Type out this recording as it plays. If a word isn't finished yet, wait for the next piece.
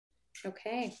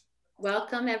Okay,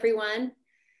 welcome everyone.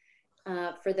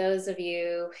 For those of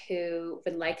you who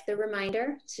would like the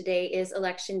reminder, today is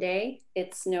Election Day.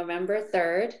 It's November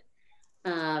 3rd.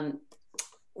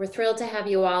 We're thrilled to have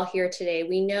you all here today.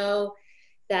 We know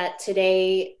that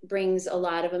today brings a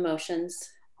lot of emotions,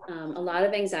 a lot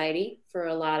of anxiety for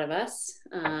a lot of us.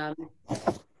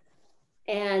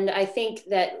 And I think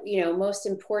that, most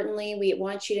importantly, we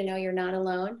want you to know you're not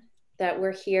alone, that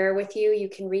we're here with you. You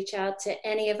can reach out to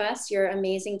any of us, your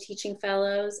amazing teaching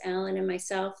fellows, Alan and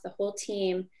myself, the whole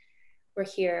team. We're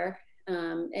here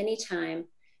anytime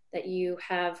that you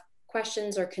have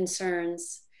questions or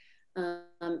concerns.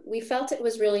 We felt it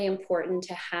was really important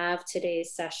to have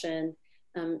today's session,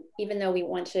 even though we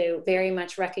want to very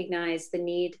much recognize the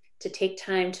need to take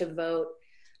time to vote,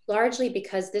 largely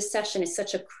because this session is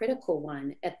such a critical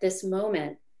one at this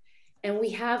moment. And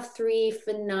we have three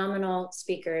phenomenal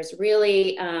speakers.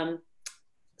 Really,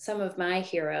 some of my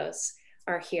heroes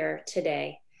are here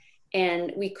today.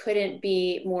 And we couldn't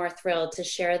be more thrilled to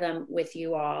share them with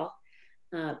you all.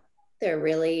 They're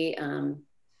really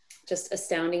just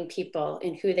astounding people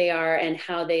in who they are and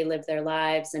how they live their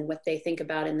lives and what they think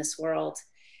about in this world.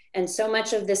 And so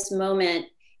much of this moment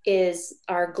is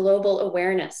our global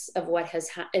awareness of what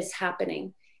is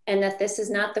happening, and that this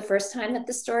is not the first time that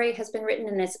the story has been written,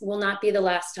 and this will not be the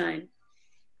last time.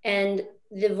 And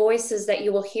the voices that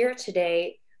you will hear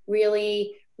today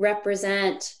really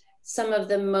represent some of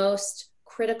the most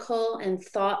critical and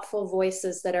thoughtful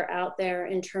voices that are out there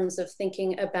in terms of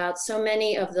thinking about so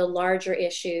many of the larger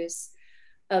issues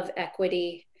of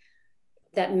equity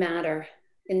that matter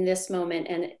in this moment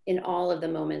and in all of the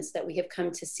moments that we have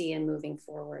come to see and moving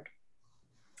forward.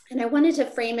 And I wanted to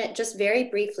frame it just very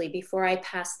briefly before I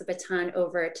pass the baton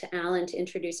over to Alan to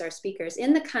introduce our speakers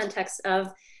in the context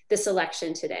of this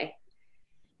election today.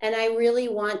 And I really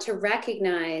want to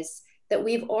recognize that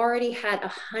we've already had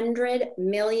 100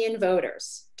 million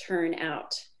voters turn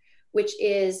out, which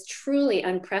is truly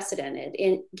unprecedented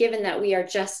given that we are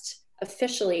just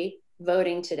officially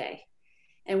voting today.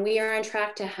 And we are on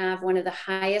track to have one of the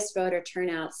highest voter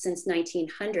turnouts since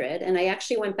 1900. And I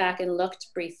actually went back and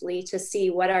looked briefly to see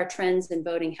what our trends in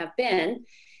voting have been.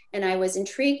 And I was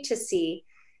intrigued to see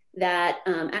that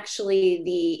actually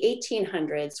the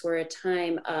 1800s were a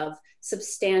time of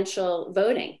substantial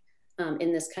voting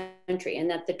in this country, and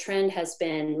that the trend has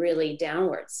been really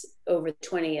downwards over the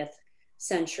 20th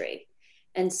century.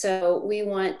 And so we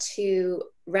want to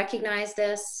recognize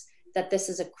this, that this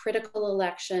is a critical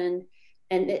election,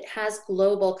 and it has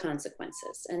global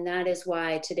consequences. And that is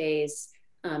why today's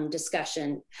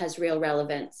discussion has real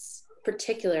relevance,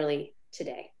 particularly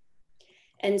today.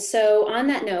 And so on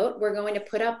that note, we're going to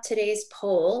put up today's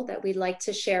poll that we'd like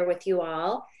to share with you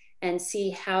all and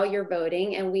see how you're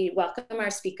voting. And we welcome our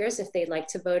speakers if they'd like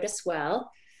to vote as well.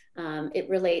 It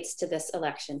relates to this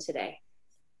election today.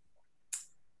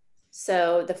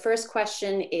 So the first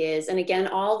question is, and again,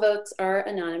 all votes are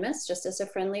anonymous, just as a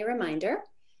friendly reminder.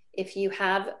 If you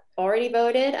have already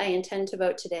voted, I intend to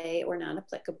vote today or not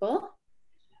applicable.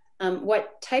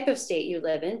 What type of state you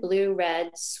live in, blue,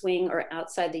 red, swing, or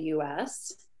outside the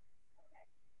US.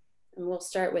 And we'll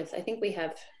start with, I think we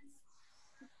have,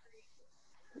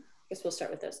 I guess we'll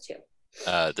start with those two.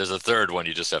 There's a third one,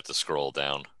 you just have to scroll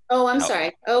down. Oh, I'm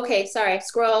sorry. Okay, sorry,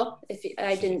 scroll.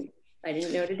 I didn't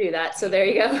know to do that, so there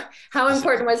you go. How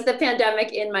important was the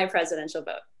pandemic in my presidential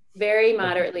vote? Very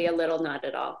moderately, a little, not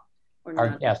at all.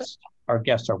 Our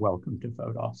guests are welcome to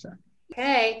vote also.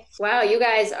 Okay, wow, you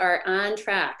guys are on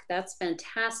track. That's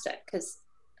fantastic, because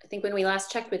I think when we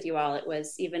last checked with you all, it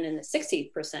was even in the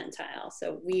 60th percentile.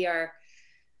 So we are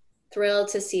thrilled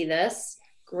to see this.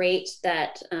 Great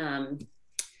that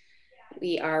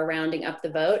we are rounding up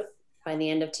the vote by the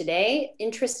end of today.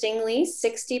 Interestingly,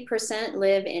 60%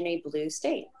 live in a blue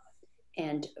state,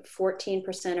 and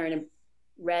 14% are in a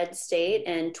red state,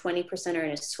 and 20% are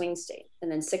in a swing state.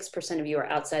 And then 6% of you are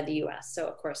outside the US. So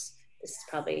of course, this is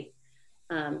probably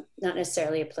not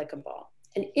necessarily applicable.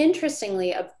 And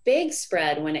interestingly, a big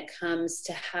spread when it comes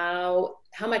to how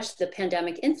much the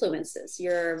pandemic influences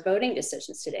your voting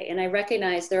decisions today. And I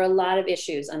recognize there are a lot of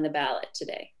issues on the ballot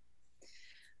today.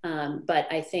 But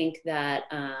I think that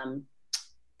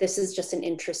this is just an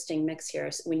interesting mix here.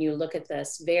 So when you look at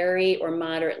this, very or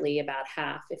moderately about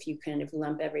half, if you kind of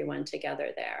lump everyone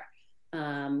together there,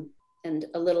 and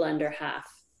a little under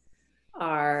half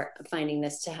are finding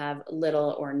this to have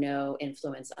little or no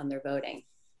influence on their voting.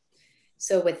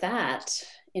 So with that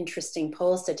interesting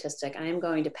poll statistic, I am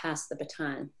going to pass the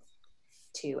baton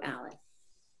to Alan.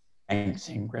 Thanks,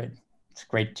 Ingrid. It's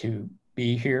great to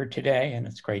be here today, and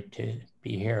it's great to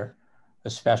be here,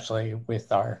 especially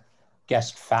with our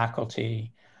guest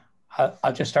faculty,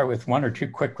 I'll just start with one or two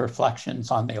quick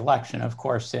reflections on the election. Of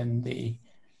course, in the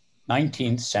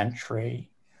 19th century,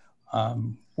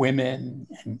 women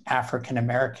and African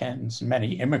Americans,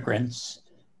 many immigrants,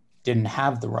 didn't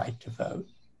have the right to vote.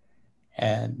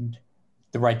 And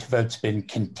the right to vote's been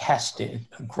contested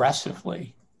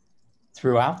aggressively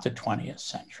throughout the 20th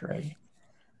century.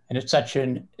 And it's such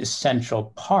an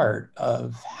essential part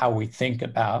of how we think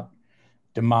about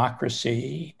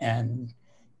democracy and,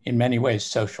 in many ways,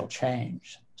 social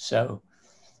change. So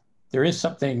there is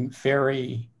something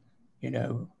very,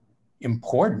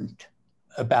 important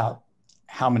about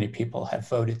how many people have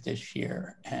voted this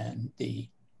year and the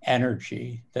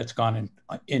energy that's gone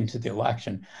into the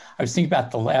election. I was thinking about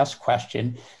the last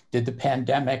question. Did the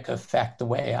pandemic affect the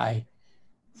way I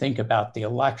think about the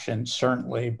election?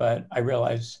 Certainly, but I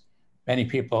realize many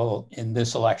people in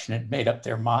this election had made up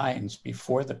their minds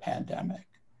before the pandemic.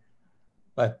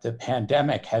 But the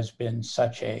pandemic has been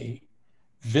such a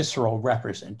visceral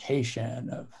representation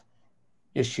of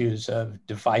issues of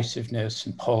divisiveness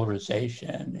and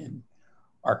polarization in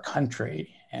our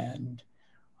country. And,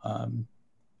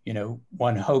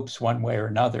 one hopes one way or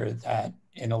another that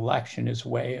an election is a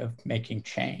way of making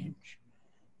change.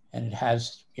 And it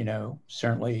has,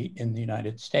 certainly in the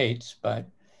United States, but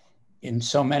in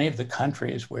so many of the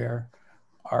countries where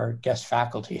our guest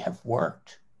faculty have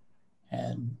worked.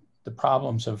 And the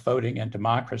problems of voting and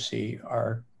democracy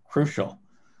are crucial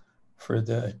for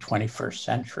the 21st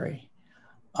century.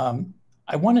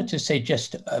 I wanted to say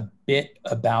just a bit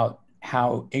about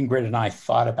how Ingrid and I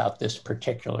thought about this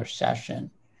particular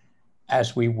session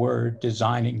as we were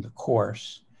designing the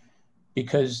course,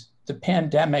 because the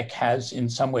pandemic has in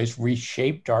some ways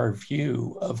reshaped our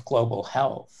view of global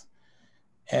health.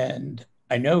 And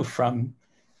I know from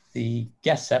the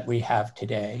guests that we have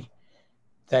today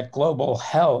that global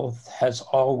health has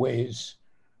always,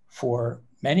 for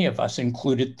many of us,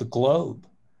 included the globe,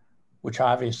 which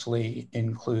obviously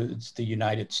includes the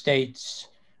United States,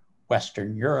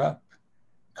 Western Europe,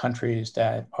 countries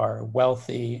that are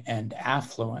wealthy and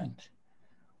affluent.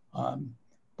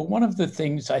 But one of the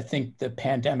things I think the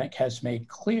pandemic has made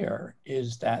clear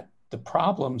is that the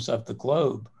problems of the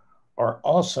globe are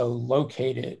also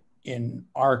located in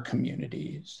our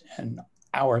communities and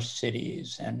our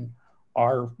cities and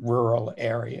our rural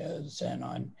areas and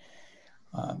on,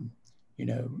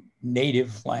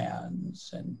 native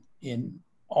lands and in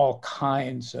all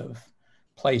kinds of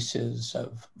places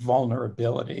of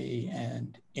vulnerability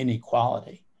and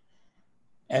inequality.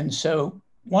 And so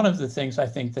one of the things I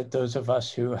think that those of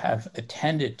us who have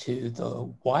attended to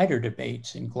the wider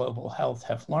debates in global health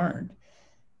have learned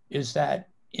is that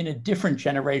in a different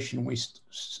generation, we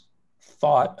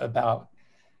thought about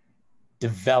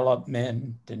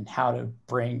development and how to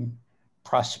bring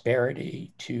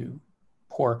prosperity to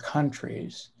poor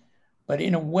countries, but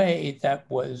in a way that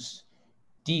was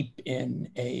deep in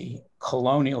a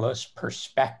colonialist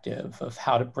perspective of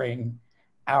how to bring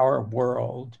our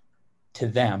world to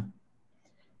them.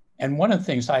 And one of the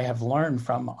things I have learned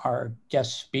from our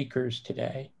guest speakers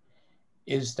today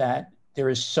is that there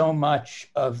is so much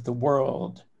of the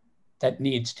world that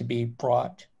needs to be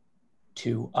brought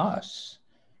to us.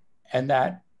 And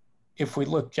that if we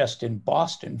look just in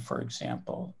Boston, for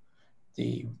example,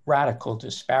 the radical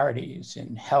disparities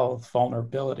in health,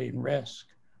 vulnerability, and risk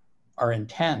are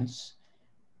intense.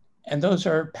 And those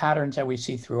are patterns that we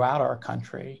see throughout our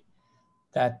country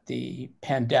that the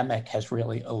pandemic has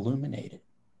really illuminated.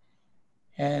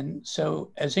 And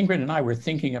so as Ingrid and I were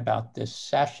thinking about this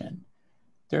session,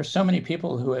 there are so many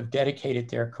people who have dedicated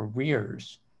their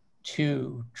careers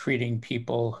to treating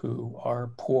people who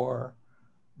are poor,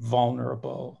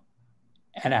 vulnerable,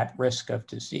 and at risk of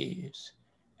disease.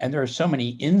 And there are so many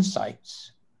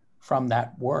insights from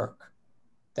that work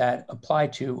that apply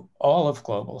to all of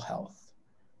global health.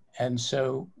 And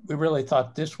so we really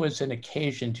thought this was an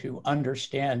occasion to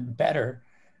understand better,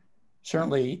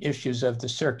 certainly issues of the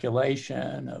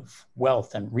circulation of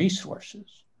wealth and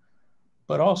resources,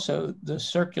 but also the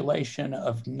circulation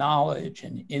of knowledge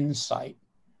and insight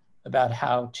about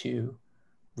how to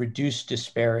reduce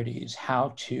disparities,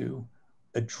 how to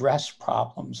address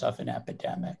problems of an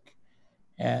epidemic.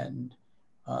 And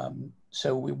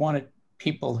so we wanted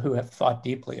people who have thought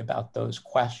deeply about those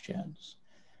questions.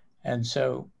 And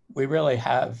so we really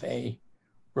have a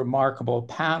remarkable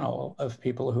panel of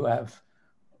people who have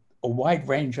a wide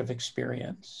range of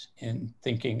experience in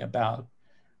thinking about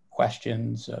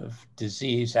questions of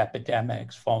disease,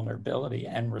 epidemics, vulnerability,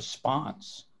 and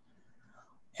response.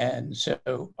 And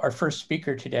so our first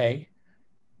speaker today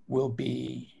will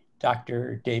be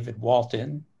Dr. David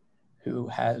Walton, who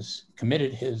has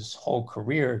committed his whole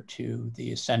career to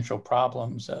the essential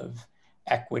problems of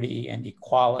equity and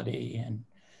equality and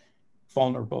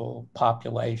vulnerable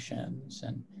populations.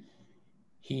 And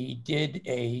he did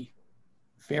a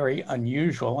very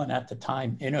unusual and at the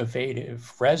time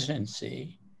innovative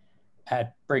residency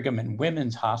at Brigham and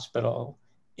Women's Hospital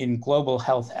in global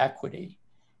health equity.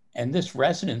 And this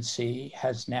residency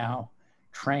has now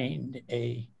trained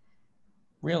a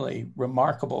really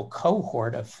remarkable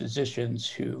cohort of physicians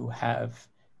who have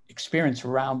experience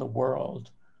around the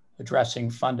world addressing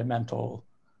fundamental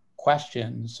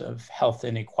questions of health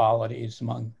inequalities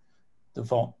among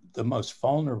the most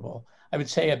vulnerable. I would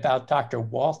say about Dr.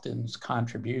 Walton's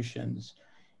contributions,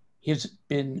 he's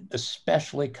been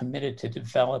especially committed to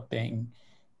developing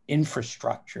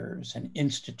infrastructures and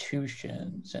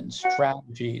institutions and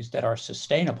strategies that are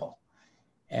sustainable.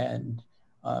 And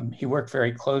he worked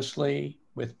very closely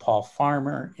with Paul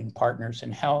Farmer in Partners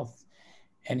in Health,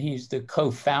 and he's the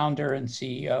co-founder and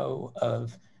CEO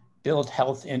of Build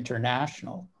Health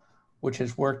International, which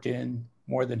has worked in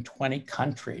more than 20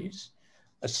 countries,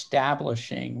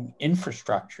 establishing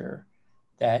infrastructure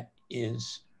that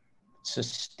is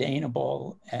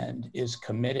sustainable and is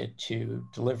committed to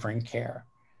delivering care.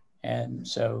 And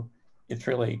so it's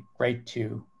really great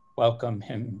to welcome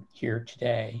him here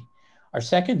today. Our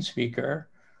second speaker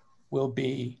will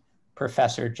be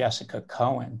Professor Jessica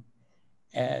Cohen.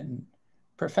 And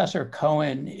Professor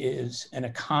Cohen is an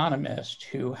economist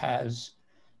who has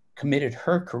committed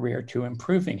her career to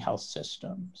improving health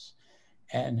systems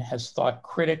and has thought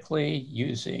critically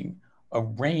using a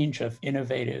range of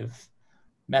innovative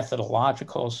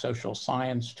methodological social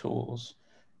science tools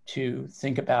to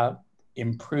think about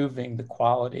improving the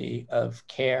quality of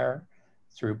care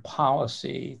through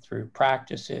policy, through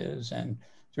practices, and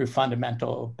through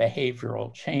fundamental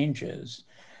behavioral changes.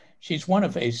 She's one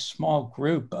of a small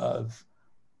group of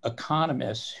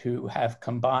economists who have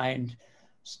combined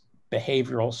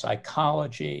behavioral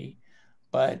psychology,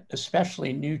 but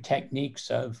especially new techniques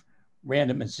of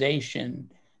randomization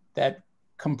that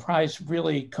comprise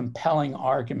really compelling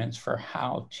arguments for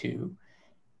how to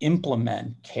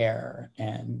implement care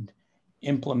and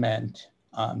implement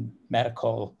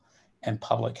medical and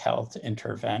public health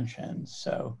interventions.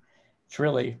 So it's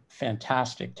really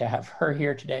fantastic to have her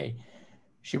here today.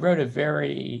 She wrote a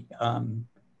very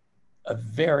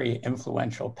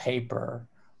influential paper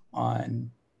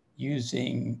on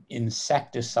using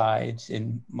insecticides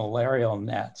in malarial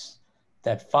nets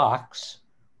that Vox,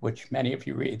 which many of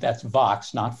you read, that's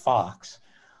Vox, not Fox,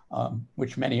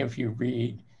 which many of you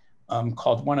read,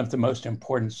 called one of the most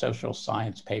important social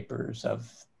science papers of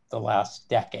the last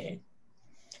decade.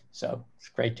 So it's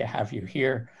great to have you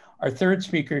here. Our third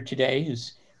speaker today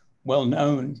is well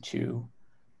known to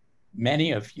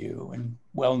many of you and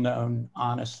well known,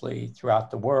 honestly, throughout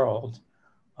the world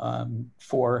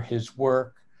for his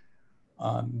work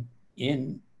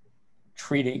in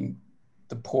treating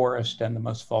the poorest and the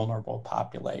most vulnerable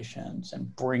populations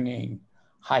and bringing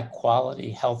high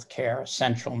quality healthcare,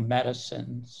 essential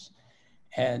medicines,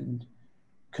 and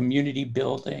community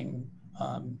building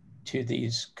to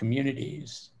these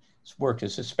communities. His work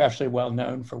is especially well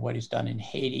known for what he's done in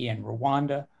Haiti and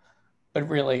Rwanda, but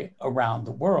really around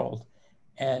the world.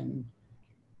 And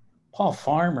Paul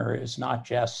Farmer is not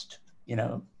just,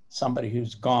 somebody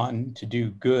who's gone to do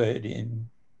good in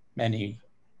many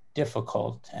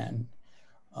difficult and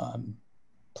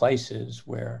places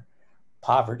where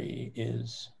poverty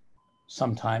is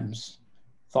sometimes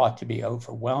thought to be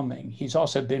overwhelming. He's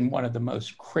also been one of the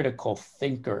most critical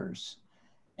thinkers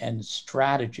and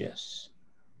strategists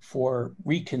for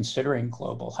reconsidering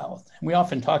global health. And we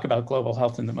often talk about global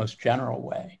health in the most general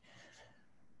way,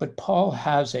 but Paul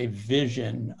has a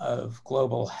vision of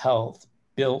global health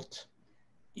built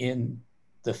in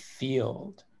the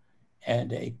field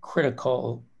and a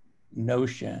critical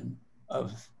notion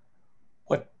of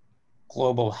what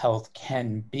global health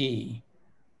can be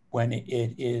when it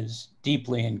is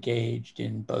deeply engaged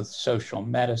in both social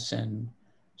medicine,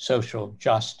 social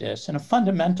justice, and a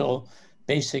fundamental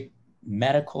basic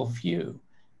medical view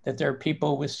that there are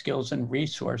people with skills and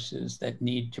resources that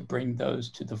need to bring those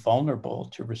to the vulnerable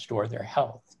to restore their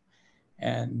health.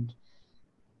 And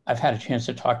I've had a chance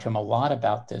to talk to him a lot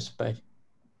about this, but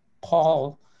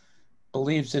Paul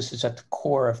believes this is at the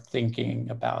core of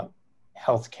thinking about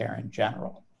healthcare in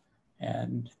general.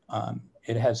 And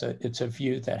it's a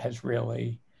view that has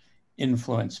really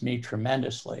influenced me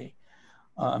tremendously.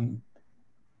 I'm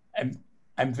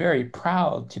very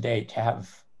proud today to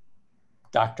have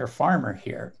Dr. Farmer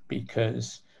here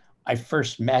because I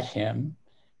first met him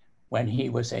when he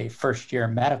was a first-year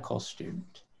medical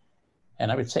student.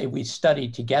 And I would say we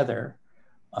studied together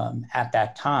at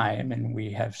that time, and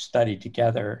we have studied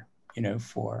together,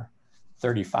 for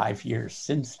 35 years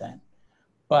since then.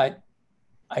 But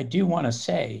I do want to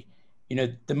say,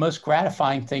 the most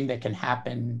gratifying thing that can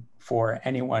happen for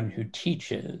anyone who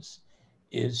teaches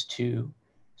is to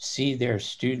see their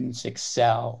students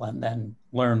excel and then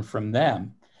learn from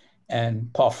them.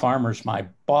 And Paul Farmer's my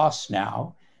boss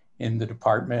now in the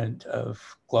Department of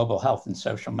Global Health and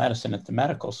Social Medicine at the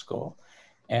medical school.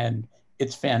 And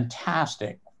it's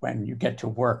fantastic when you get to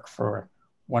work for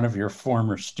one of your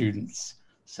former students.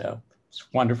 So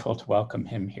it's wonderful to welcome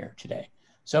him here today.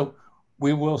 So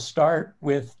we will start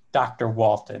with Dr.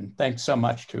 Walton. Thanks so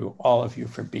much to all of you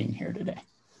for being here today.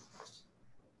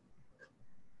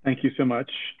 Thank you so much.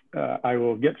 I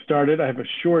will get started. I have a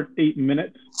short 8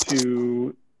 minutes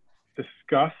to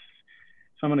discuss,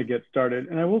 so I'm going to get started.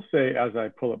 And I will say, as I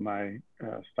pull up my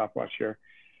stopwatch here,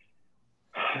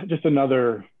 just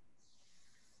another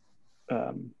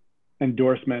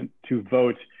endorsement to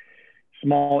vote.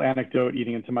 Small anecdote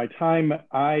eating into my time.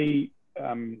 I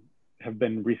have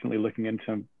been recently looking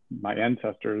into my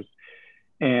ancestors,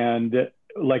 and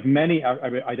like many, I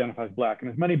identify as Black,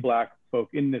 and as many Black folk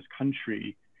in this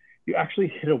country, you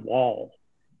actually hit a wall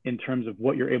in terms of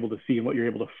what you're able to see and what you're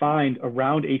able to find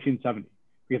around 1870.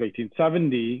 Because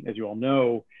 1870, as you all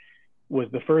know, was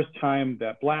the first time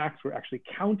that Blacks were actually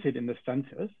counted in the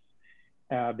census,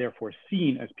 therefore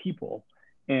seen as people.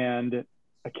 And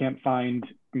I can't find,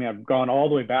 I've gone all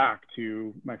the way back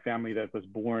to my family that was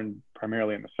born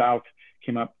primarily in the South,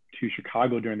 came up to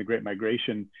Chicago during the Great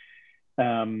Migration,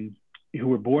 who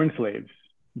were born slaves,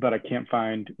 but I can't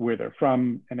find where they're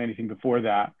from and anything before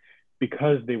that,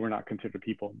 because they were not considered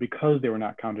people, because they were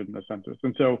not counted in the census.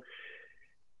 And so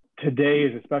today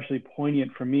is especially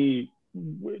poignant for me,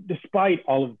 despite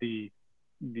all of the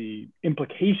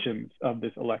implications of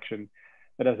this election,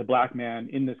 that as a Black man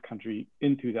in this country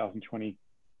in 2020,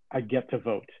 I get to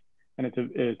vote. And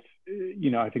it's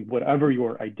I think whatever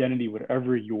your identity,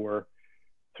 whatever your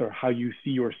sort of how you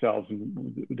see yourselves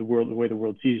and the world, the way the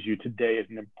world sees you, today is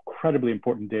an incredibly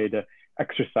important day to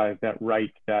exercise that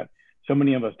right that so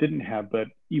many of us didn't have, but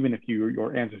even if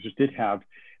your ancestors did have,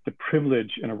 the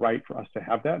privilege and a right for us to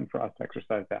have that and for us to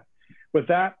exercise that. With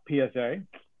that PSA,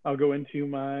 I'll go into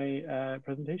my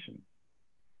presentation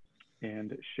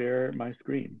and share my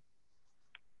screen.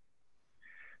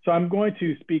 So I'm going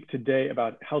to speak today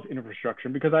about health infrastructure.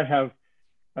 Because I have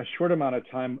a short amount of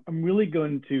time, I'm really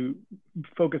going to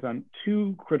focus on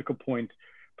two critical points,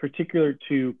 particular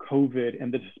to COVID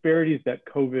and the disparities that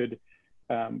COVID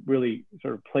really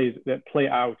sort of play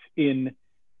out in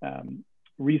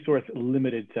resource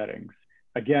limited settings.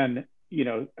 Again,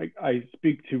 I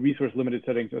speak to resource limited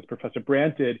settings as Professor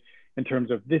Brandt did, in terms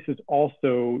of these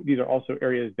are also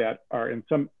areas that are in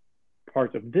some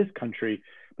parts of this country,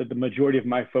 but the majority of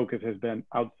my focus has been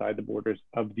outside the borders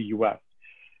of the US.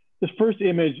 This first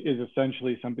image is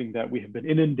essentially something that we have been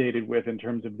inundated with in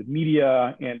terms of the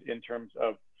media and in terms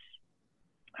of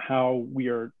how we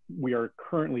are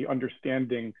currently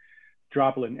understanding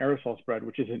droplet and aerosol spread,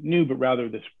 which isn't new, but rather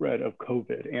the spread of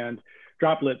COVID. And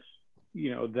droplets,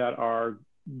 that are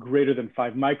greater than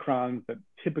 5 microns that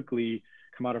typically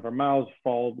come out of our mouths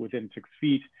fall within 6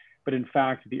 feet. But in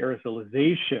fact, the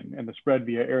aerosolization and the spread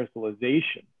via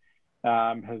aerosolization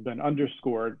has been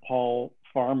underscored. Paul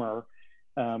Farmer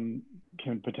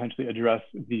can potentially address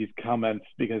these comments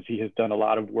because he has done a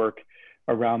lot of work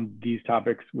around these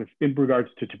topics in regards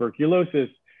to tuberculosis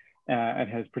and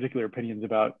has particular opinions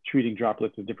about treating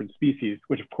droplets of different species,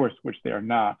 which they are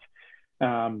not,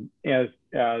 as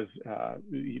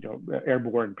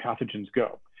airborne pathogens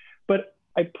go. But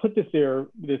I put this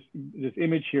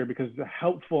image here because it's a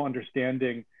helpful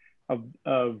understanding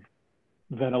of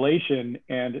ventilation,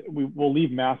 and we'll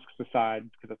leave masks aside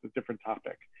because that's a different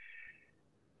topic.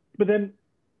 But then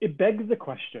it begs the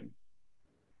question,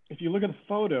 if you look at the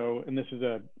photo, and this is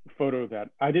a photo that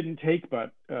I didn't take,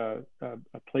 but a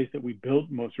place that we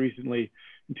built most recently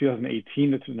in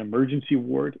 2018, it's an emergency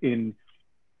ward in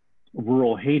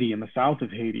rural Haiti, in the south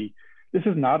of Haiti. This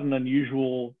is not an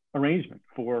unusual arrangement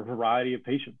for a variety of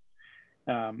patients.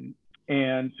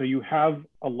 And so you have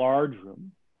a large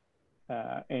room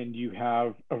and you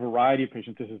have a variety of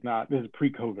patients. This is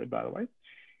pre-COVID, by the way.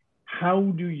 How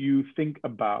do you think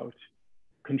about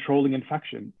controlling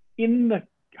infection in the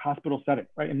hospital setting,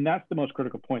 right? And that's the most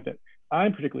critical point that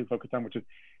I'm particularly focused on, which is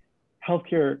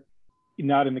healthcare,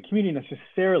 not in the community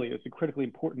necessarily, is critically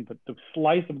important, but the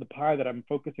slice of the pie that I'm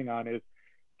focusing on is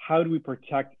how do we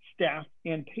protect staff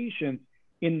and patients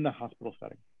in the hospital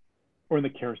setting or in the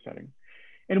care setting?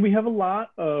 And we have a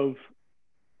lot of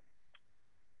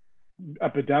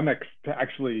epidemics to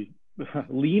actually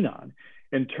lean on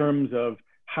in terms of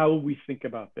how we think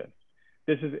about this.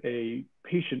 This is a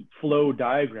patient flow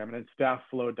diagram and a staff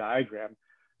flow diagram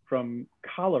from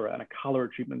cholera and a cholera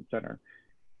treatment center.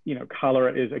 You know,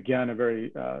 cholera is, again, a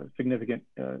very significant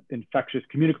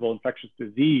communicable infectious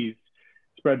disease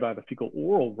spread by the fecal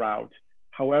oral route.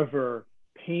 However,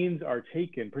 pains are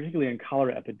taken, particularly in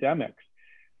cholera epidemics,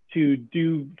 to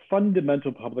do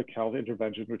fundamental public health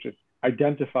interventions, which is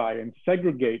identify and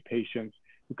segregate patients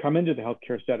who come into the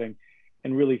healthcare setting,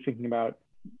 and really thinking about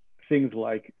things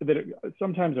like that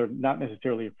sometimes are not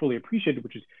necessarily fully appreciated,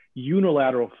 which is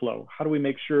unilateral flow. How do we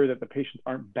make sure that the patients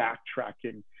aren't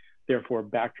backtracking, therefore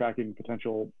backtracking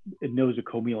potential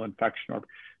nosocomial infection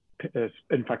or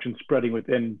infection spreading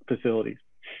within facilities?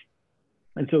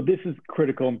 And so this is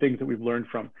critical and things that we've learned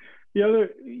from. The other,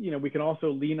 you know, we can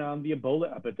also lean on the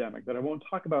Ebola epidemic that I won't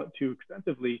talk about too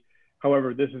extensively.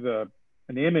 However, this is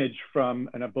an image from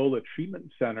an Ebola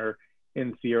treatment center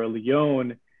in Sierra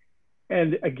Leone.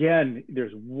 And again,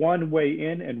 there's one way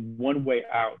in and one way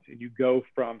out. And you go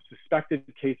from suspected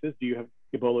cases, do you have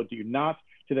Ebola, do you not,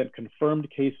 to then confirmed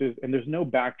cases. And there's no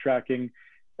backtracking.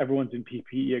 Everyone's in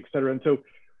PPE, et cetera. And so,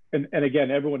 and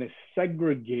again, everyone is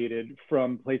segregated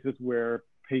from places where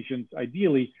patients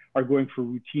ideally are going for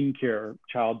routine care,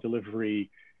 child delivery,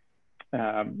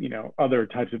 you know, other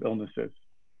types of illnesses.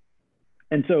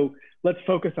 And so let's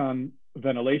focus on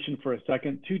ventilation for a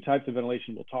second. Two types of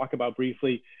ventilation we'll talk about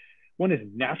briefly. One is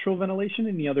natural ventilation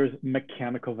and the other is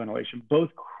mechanical ventilation, both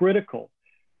critical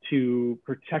to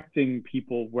protecting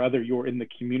people, whether you're in the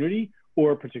community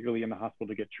or particularly in the hospital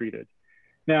to get treated.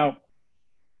 Now,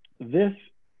 this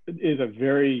is a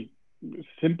very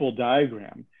simple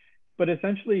diagram, but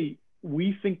essentially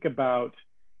we think about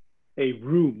a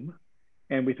room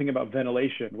and we think about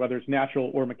ventilation, whether it's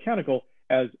natural or mechanical,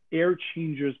 as air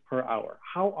changes per hour.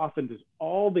 How often does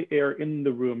all the air in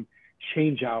the room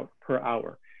change out per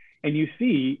hour? And you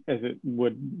see, as it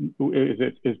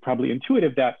is probably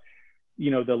intuitive, that, you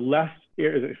know, the less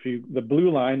air, the blue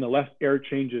line, the less air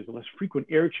changes, the less frequent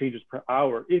air changes per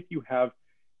hour. If you have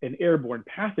an airborne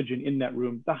pathogen in that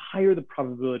room, the higher the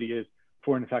probability is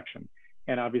for infection.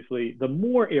 And obviously, the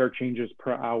more air changes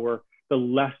per hour, the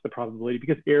less the probability,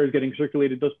 because air is getting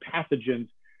circulated, those pathogens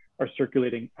are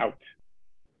circulating out.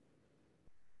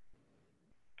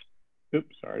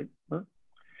 Oops, sorry.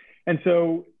 And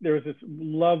so there was this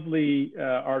lovely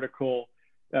article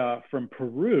from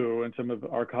Peru and some of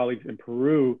our colleagues in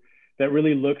Peru that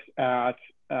really looks at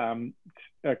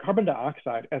carbon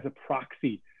dioxide as a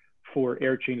proxy for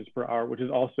air changes per hour, which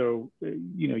is also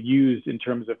you know, used in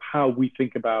terms of how we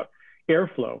think about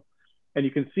airflow. And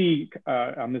you can see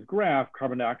on this graph,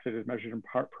 carbon dioxide is measured in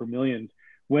part per million.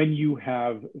 When you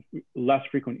have less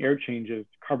frequent air changes,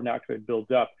 carbon dioxide builds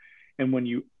up. And when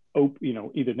you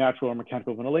know, either natural or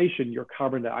mechanical ventilation, your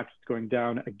carbon dioxide is going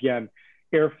down. Again,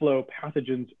 airflow,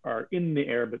 pathogens are in the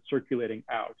air, but circulating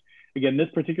out. Again, this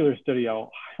particular study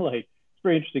I'll highlight, it's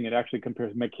very interesting. It actually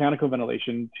compares mechanical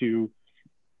ventilation to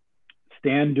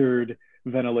standard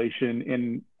ventilation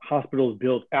in hospitals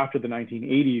built after the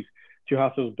 1980s to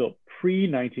hospitals built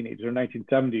pre-1980s or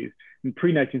 1970s. And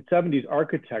pre-1970s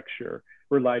architecture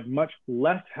relied much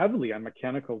less heavily on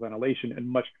mechanical ventilation and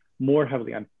much more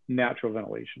heavily on natural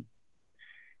ventilation.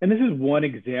 And this is one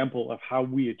example of how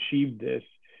we achieved this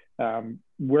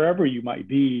wherever you might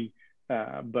be,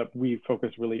 but we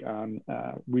focus really on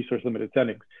resource limited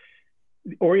settings.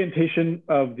 The orientation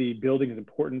of the building is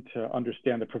important to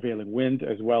understand the prevailing wind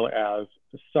as well as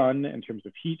the sun in terms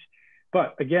of heat.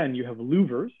 But again, you have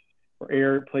louvers or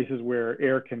air places where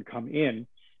air can come in,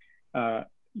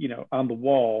 you know, on the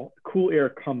wall, cool air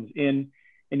comes in,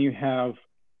 and you have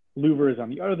louvers on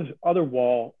the other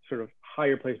wall, sort of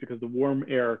higher place, because the warm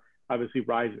air obviously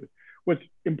rises. What's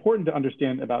important to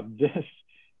understand about this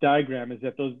diagram is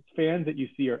that those fans that you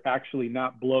see are actually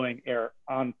not blowing air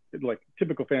on, like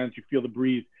typical fans, you feel the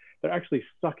breeze. They're actually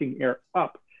sucking air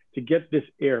up to get this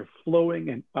air flowing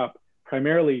and up,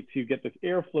 primarily to get this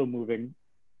airflow moving.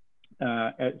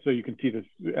 So you can see this,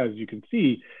 as you can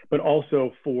see, but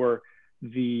also for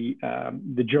the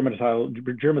germicidal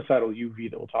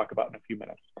UV that we'll talk about in a few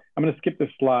minutes. I'm going to skip this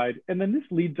slide, and then this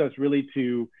leads us really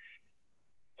to,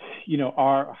 you know,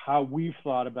 how we've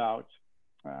thought about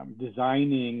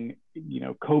designing, you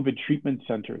know, COVID treatment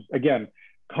centers. Again,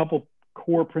 a couple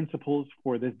core principles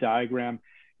for this diagram.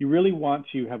 You really want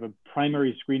to have a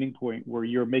primary screening point where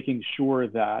you're making sure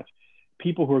that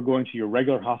people who are going to your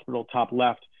regular hospital, top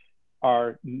left,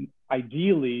 are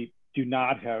ideally do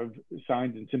not have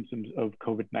signs and symptoms of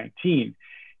COVID-19.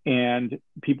 And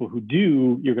people who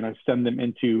do, you're going to send them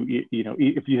into,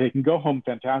 if they can go home,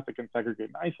 fantastic, and segregate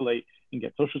and isolate and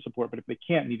get social support. But if they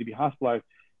can't, need to be hospitalized,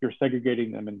 you're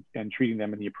segregating them and treating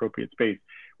them in the appropriate space.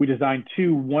 We designed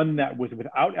two, one that was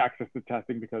without access to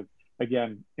testing because,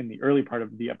 again, in the early part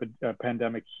of the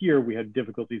pandemic here, we had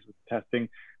difficulties with testing,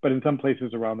 but in some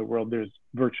places around the world, there's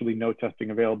virtually no testing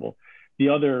available. The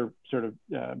other sort of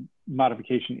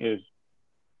modification is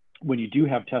when you do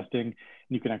have testing,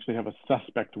 you can actually have a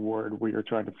suspect ward where you're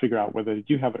trying to figure out whether they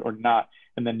do have it or not.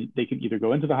 And then they can either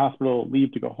go into the hospital,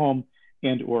 leave to go home,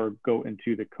 and or go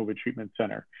into the COVID treatment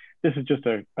center. This is just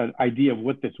an idea of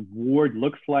what this ward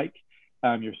looks like.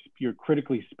 You're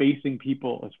critically spacing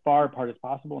people as far apart as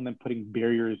possible and then putting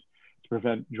barriers to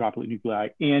prevent droplet nuclei.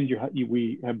 And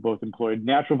we have both employed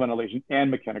natural ventilation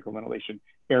and mechanical ventilation,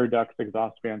 air ducts,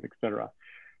 exhaust fans, etc.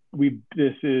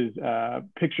 This is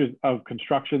pictures of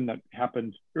construction that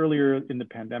happened earlier in the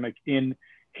pandemic in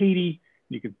Haiti.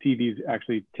 You can see these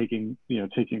actually taking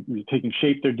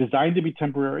shape. They're designed to be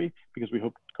temporary because we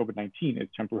hope COVID-19 is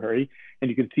temporary. And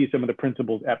you can see some of the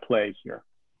principles at play here.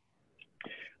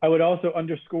 I would also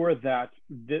underscore that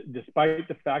despite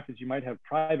the fact that you might have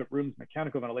private rooms,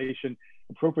 mechanical ventilation,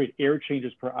 appropriate air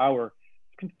changes per hour,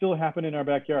 it can still happen in our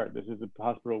backyard. This is a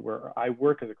hospital where I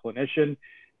work as a clinician,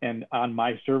 and on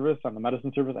my service, on the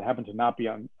medicine service, I happen to not be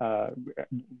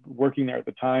working there at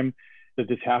the time that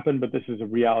this happened, but this is a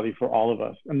reality for all of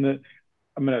us. And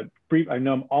I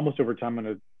know I'm almost over time.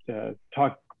 I'm gonna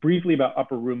talk briefly about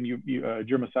upper room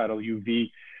germicidal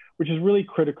UV, which is really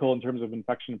critical in terms of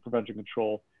infection prevention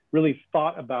control, really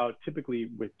thought about typically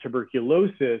with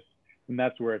tuberculosis, and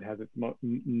that's where it has its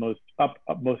most of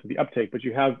the uptake, but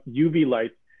you have UV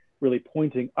light really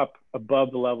pointing up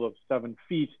above the level of 7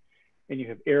 feet, and you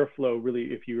have airflow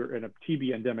really, if you're in a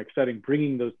TB endemic setting,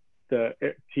 bringing the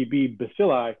TB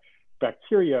bacilli,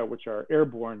 bacteria, which are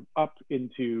airborne, up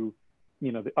into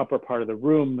the upper part of the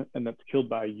room, and that's killed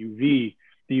by the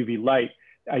UV light.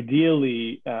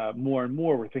 Ideally, more and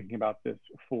more, we're thinking about this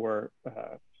for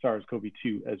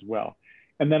SARS-CoV-2 as well.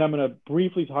 And then I'm going to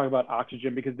briefly talk about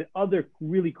oxygen, because the other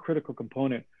really critical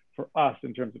component for us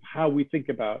in terms of how we think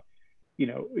about,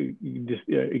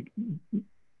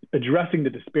 addressing the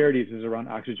disparities is around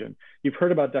oxygen. You've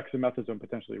heard about dexamethasone,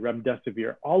 potentially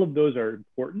remdesivir. All of those are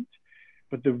important,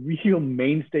 but the real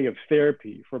mainstay of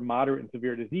therapy for moderate and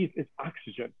severe disease is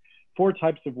oxygen. 4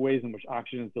 types of ways in which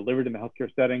oxygen is delivered in the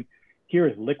healthcare setting. Here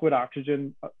is liquid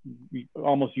oxygen,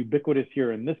 almost ubiquitous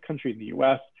here in this country, in the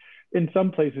US, in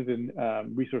some places in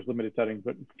resource limited settings,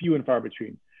 but few and far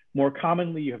between. More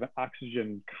commonly, you have an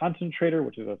oxygen concentrator,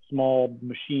 which is a small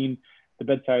machine at the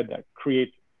bedside that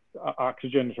creates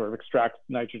oxygen, sort of extracts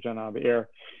nitrogen out of the air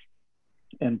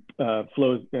and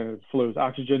flows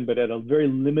oxygen, but at a very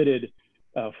limited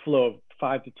flow of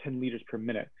 5 to 10 liters per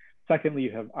minute. Secondly,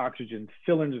 you have oxygen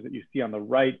cylinders that you see on the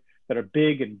right that are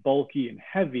big and bulky and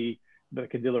heavy, that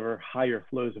can deliver higher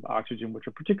flows of oxygen, which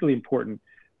are particularly important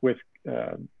with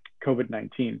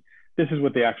COVID-19. This is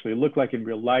what they actually look like in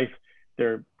real life.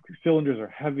 Their cylinders are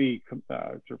heavy,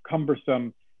 sort of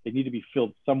cumbersome. They need to be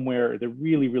filled somewhere. They're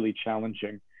really, really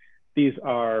challenging. These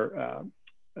are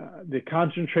the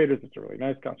concentrators. It's a really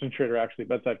nice concentrator, actually,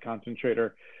 bedside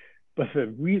concentrator. But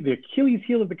the Achilles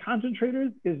heel of the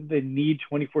concentrators is the need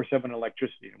 24/7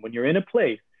 electricity. And when you're in a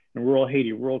place in rural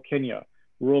Haiti, rural Kenya,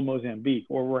 rural Mozambique,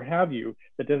 or where have you,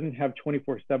 that doesn't have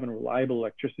 24/7 reliable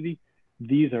electricity,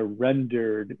 these are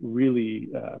rendered really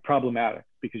problematic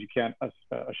because you can't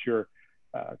assure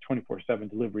 24/7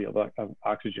 delivery of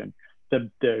oxygen.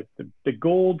 The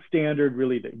gold standard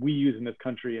really that we use in this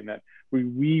country and that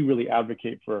we really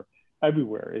advocate for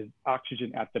everywhere is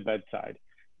oxygen at the bedside.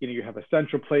 You have a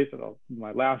central place,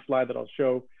 my last slide that I'll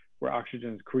show, where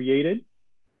oxygen is created.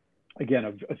 Again,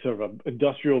 a sort of an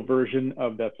industrial version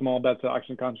of that small bedside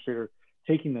oxygen concentrator,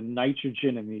 taking the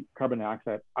nitrogen and the carbon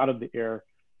dioxide out of the air,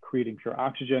 creating pure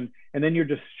oxygen. And then you're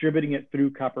distributing it through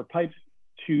copper pipes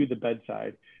to the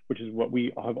bedside, which is what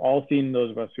we have all seen, those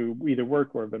of us who either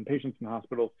work or have been patients in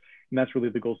hospitals. And that's really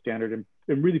the gold standard and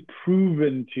really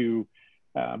proven to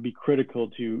be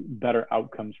critical to better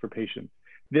outcomes for patients.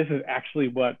 This is actually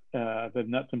what the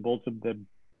nuts and bolts of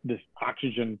this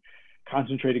oxygen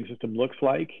concentrating system looks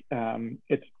like. Everything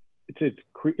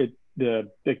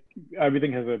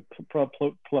has a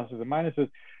pluses and minuses.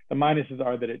 The minuses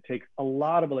are that it takes a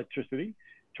lot of electricity,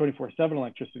 24/7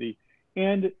 electricity,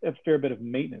 and a fair bit of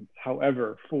maintenance.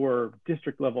 However, for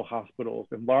district level hospitals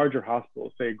and larger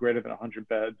hospitals, say greater than 100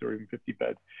 beds or even 50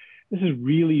 beds, this is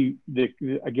really,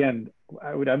 again,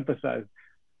 I would emphasize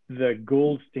the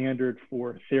gold standard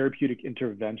for therapeutic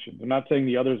interventions. I'm not saying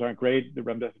the others aren't great, the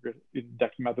remdesivir,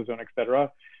 dexamethasone, et cetera,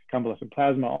 convalescent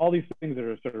plasma, all these things that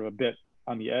are sort of a bit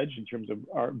on the edge in terms of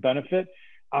our benefit.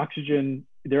 Oxygen,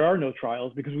 there are no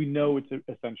trials because we know it's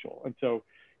essential. And so,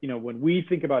 you know, when we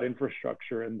think about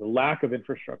infrastructure and the lack of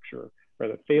infrastructure or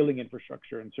the failing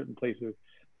infrastructure in certain places,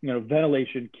 you know,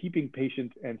 ventilation, keeping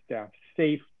patients and staff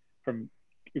safe from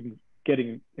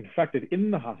getting infected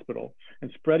in the hospital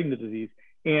and spreading the disease,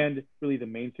 and really the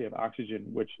mainstay of oxygen,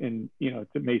 which in, you know,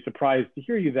 it may surprise to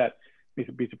hear you that, may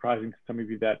be surprising to some of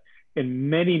you that in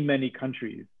many, many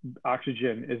countries,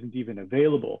 oxygen isn't even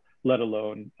available, let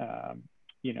alone,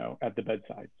 you know, at the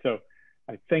bedside. So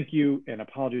I thank you and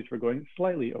apologies for going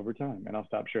slightly over time, and I'll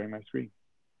stop sharing my screen.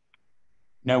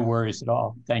 No worries at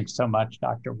all. Thanks so much,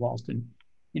 Dr. Walton.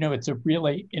 You know, it's a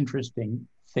really interesting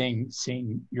thing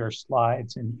seeing your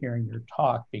slides and hearing your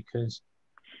talk, because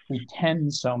we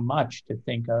tend so much to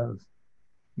think of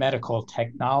medical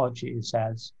technologies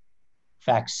as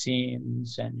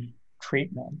vaccines and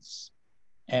treatments.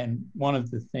 And one of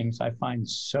the things I find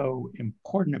so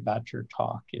important about your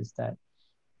talk is that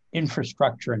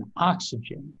infrastructure and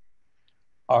oxygen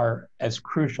are as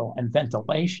crucial, and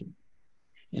ventilation.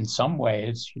 In some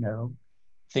ways, you know,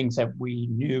 things that we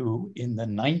knew in the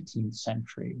 19th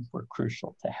century were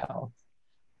crucial to health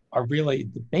are really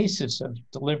the basis of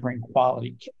delivering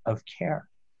quality of care.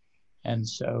 And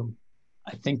so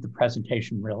I think the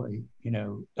presentation really, you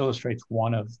know, illustrates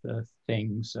one of the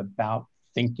things about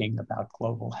thinking about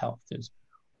global health is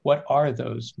what are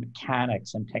those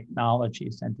mechanics and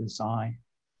technologies and design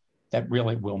that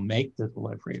really will make the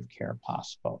delivery of care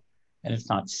possible. And it's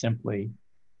not simply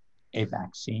a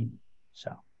vaccine.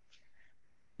 So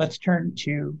let's turn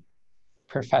to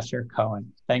Professor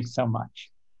Cohen. Thanks so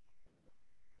much.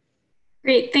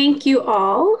 Great, thank you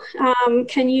all.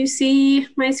 Can you see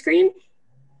my screen?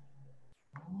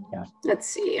 Yeah. Let's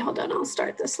see, hold on, I'll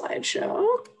start the slideshow.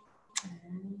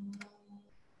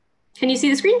 Can you see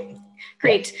the screen?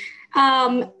 Great.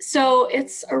 So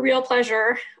it's a real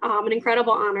pleasure, an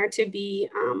incredible honor to be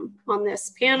on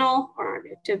this panel, or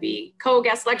to be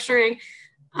co-guest lecturing.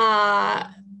 Yeah,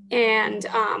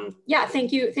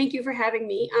 thank you for having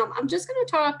me. I'm just gonna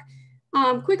talk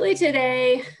quickly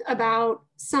today about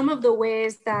some of the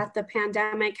ways that the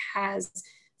pandemic has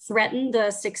threatened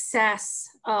the success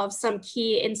of some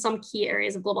key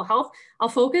areas of global health. I'll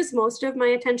focus most of my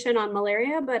attention on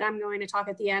malaria, but I'm going to talk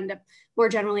at the end more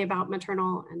generally about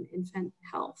maternal and infant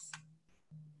health.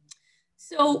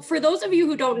 So for those of you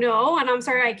who don't know, and I'm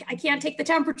sorry, I can't take the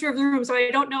temperature of the room, so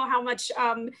I don't know how much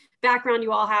background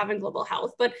you all have in global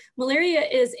health, but malaria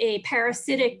is a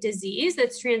parasitic disease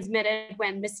that's transmitted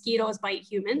when mosquitoes bite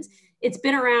humans. It's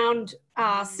been around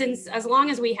since as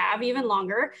long as we have, even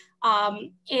longer.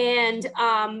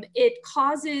 It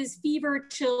causes fever,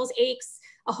 chills, aches,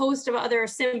 a host of other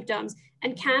symptoms,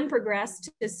 and can progress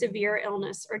to severe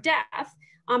illness or death.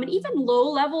 And even low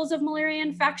levels of malaria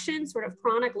infection, sort of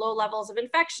chronic low levels of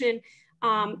infection,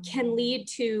 can lead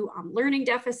to learning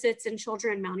deficits in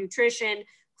children, malnutrition,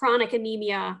 chronic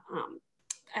anemia,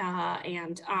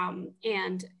 and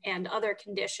other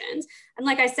conditions. And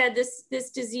like I said,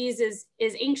 this disease is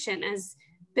ancient, has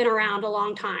been around a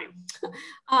long time.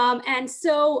 Here's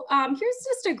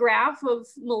just a graph of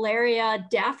malaria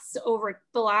deaths over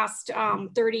the last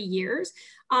 30 years.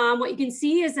 What you can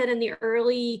see is that in the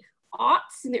early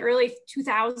aughts, in the early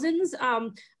 2000s,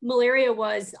 malaria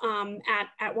was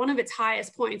at one of its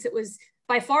highest points. It was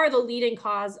by far the leading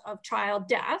cause of child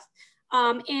death.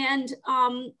 Over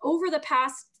the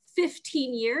past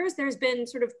 15 years, there's been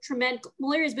sort of tremendous,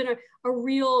 malaria has been a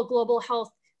real global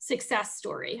health success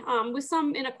story, with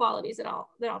some inequalities that I'll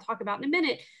talk about in a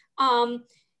minute.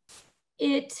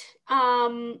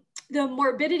 The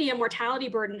morbidity and mortality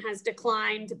burden has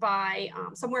declined by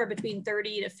somewhere between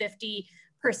 30 to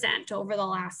 50% over the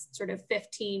last sort of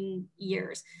 15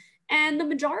 years. And the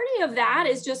majority of that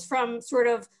is just from sort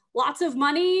of lots of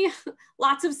money,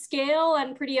 lots of scale,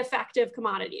 and pretty effective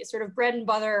commodities, sort of bread and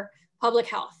butter public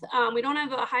health. We don't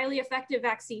have a highly effective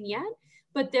vaccine yet,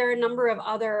 but there are a number of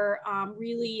other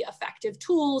really effective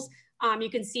tools. You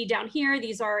can see down here,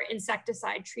 these are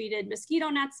insecticide treated mosquito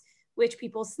nets, which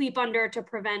people sleep under to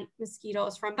prevent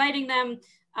mosquitoes from biting them.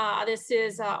 This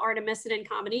is artemisinin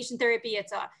combination therapy.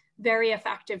 It's a very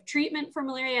effective treatment for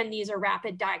malaria, and these are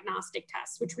rapid diagnostic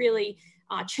tests, which really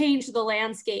changed the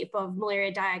landscape of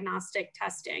malaria diagnostic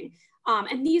testing.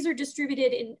 And these are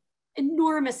distributed in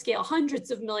enormous scale,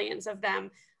 hundreds of millions of them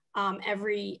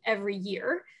every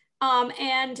year.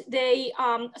 And they,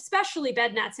 especially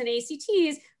bed nets and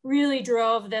ACTs, really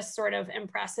drove this sort of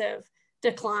impressive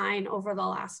decline over the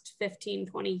last 15,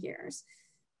 20 years.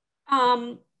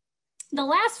 The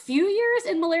last few years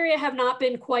in malaria have not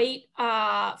been quite,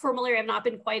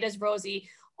 as rosy.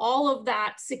 All of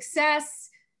that success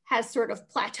has sort of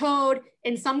plateaued.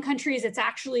 In some countries, it's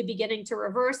actually beginning to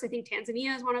reverse. I think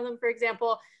Tanzania is one of them, for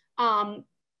example,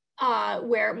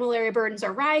 where malaria burdens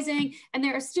are rising. And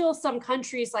there are still some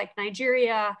countries like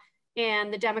Nigeria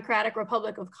and the Democratic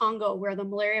Republic of Congo where the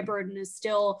malaria burden is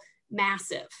still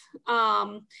massive.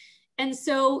 And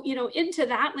so, you know, into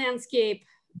that landscape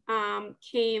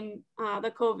came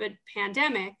the COVID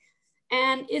pandemic.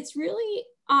 And it's really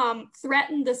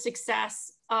threatened the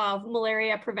success of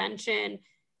malaria prevention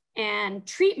and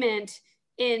treatment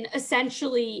in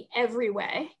essentially every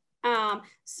way.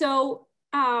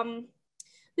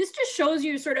 This just shows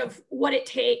you sort of what it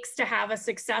takes to have a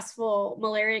successful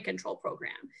malaria control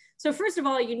program. So first of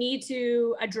all, you need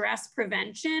to address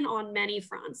prevention on many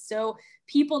fronts. So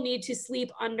people need to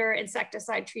sleep under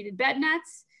insecticide treated bed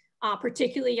nets,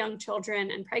 particularly young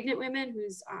children and pregnant women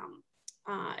whose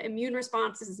immune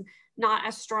response is not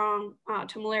as strong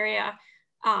to malaria.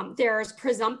 There's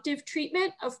presumptive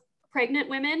treatment of pregnant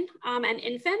women and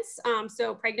infants.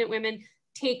 So pregnant women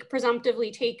presumptively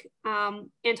take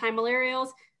anti-malarials.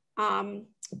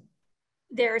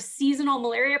 There's seasonal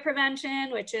malaria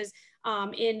prevention, which is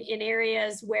in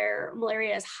areas where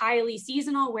malaria is highly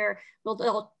seasonal, where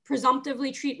they'll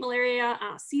presumptively treat malaria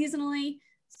seasonally,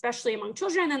 especially among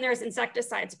children. And then there's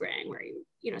insecticide spraying, where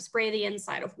you spray the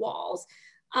inside of walls.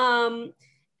 And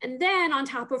then on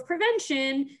top of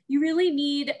prevention, you really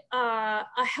need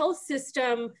a health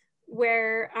system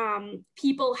where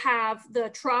people have the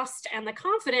trust and the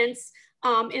confidence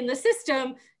in the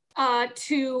system that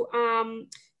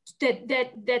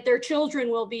their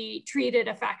children will be treated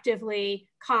effectively,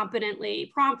 competently,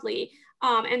 promptly.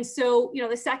 And so,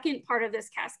 the second part of this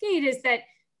cascade is that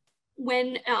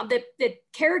when the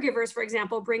caregivers, for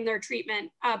example, bring their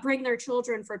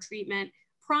children for treatment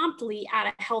promptly at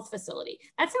a health facility.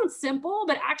 That sounds simple,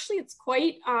 but actually it's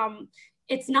quite,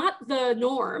 it's not the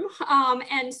norm.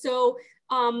 And so,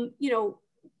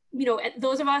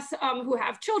 those of us who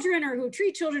have children or who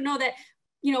treat children know that,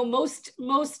 most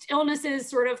illnesses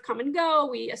sort of come and go.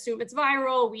 We assume it's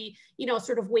viral. We,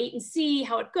 sort of wait and see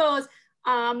how it goes.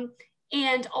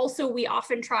 And also we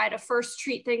often try to first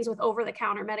treat things with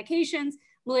over-the-counter medications.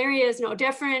 Malaria is no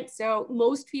different. So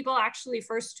most people actually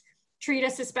first treat a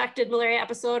suspected malaria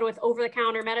episode with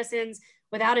over-the-counter medicines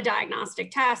without a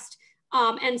diagnostic test.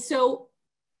 And so,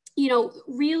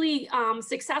 really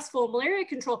successful malaria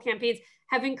control campaigns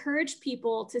have encouraged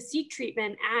people to seek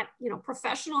treatment at,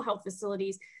 professional health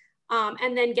facilities,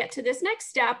 and then get to this next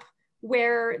step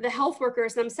where the health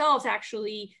workers themselves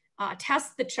actually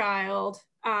test the child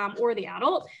or the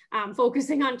adult,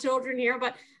 focusing on children here,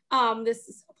 but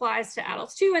this applies to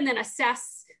adults too, and then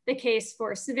assess the case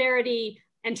for severity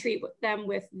and treat them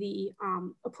with the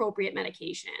appropriate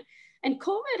medication. And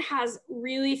COVID has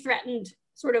really threatened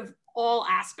sort of all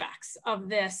aspects of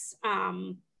this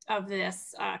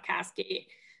cascade.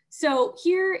 So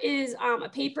here is a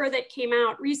paper that came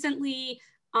out recently.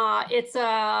 It's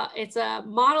a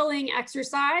modeling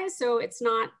exercise, so it's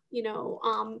not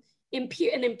an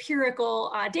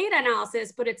empirical data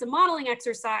analysis, but it's a modeling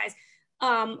exercise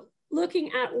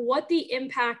looking at what the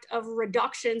impact of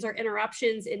reductions or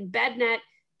interruptions in bednet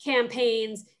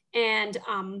campaigns and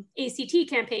ACT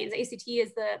campaigns. ACT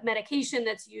is the medication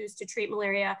that's used to treat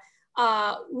malaria,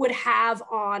 would have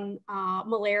on the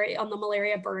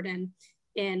malaria burden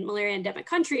in malaria endemic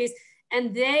countries.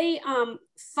 And they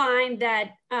find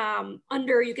that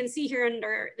you can see here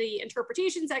under the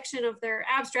interpretation section of their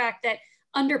abstract, that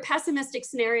under pessimistic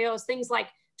scenarios, things like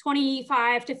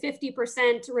 25 to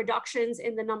 50% reductions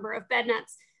in the number of bed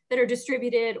nets that are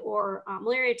distributed, or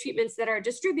malaria treatments that are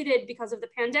distributed because of the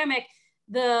pandemic,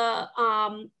 the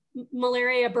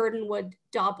malaria burden would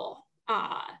double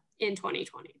in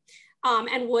 2020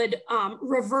 and would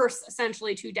reverse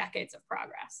essentially 2 decades of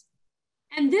progress.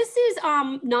 And this is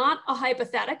not a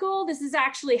hypothetical. This has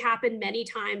actually happened many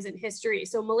times in history.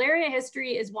 So malaria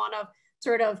history is one of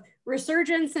sort of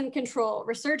resurgence and control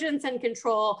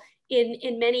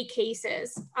in many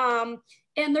cases.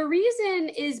 And the reason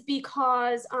is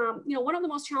because, one of the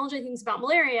most challenging things about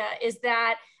malaria is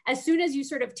that as soon as you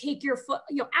sort of take your foot,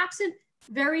 absent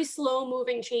very slow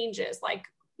moving changes like,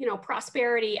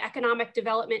 prosperity, economic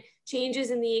development,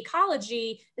 changes in the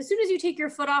ecology, as soon as you take your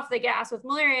foot off the gas with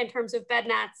malaria in terms of bed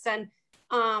nets and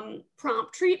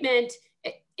prompt treatment,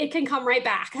 it can come right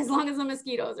back as long as the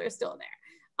mosquitoes are still there.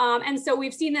 And so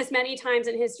we've seen this many times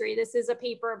in history. This is a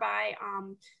paper by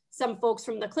some folks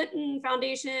from the Clinton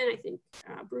Foundation, I think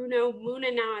Bruno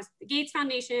Muna now has the Gates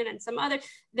Foundation, and some other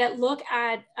that look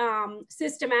at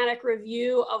systematic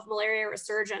review of malaria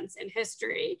resurgence in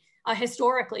history,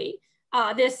 historically.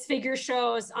 This figure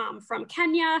shows from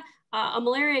Kenya, a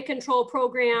malaria control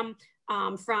program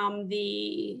from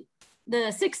the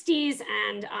 60s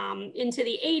and into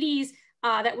the 80s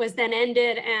that was then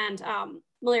ended, and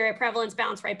malaria prevalence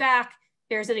bounced right back.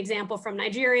 Here's an example from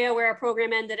Nigeria where a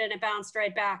program ended and it bounced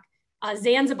right back.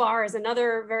 Zanzibar is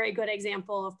another very good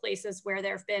example of places where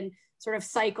there have been sort of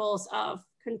cycles of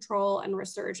control and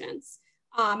resurgence.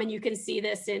 And you can see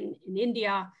this in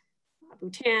India,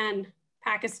 Bhutan,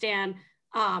 Pakistan.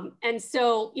 And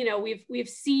so, you know, we've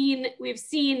seen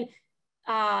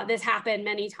this happen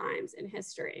many times in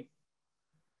history.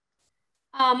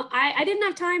 I didn't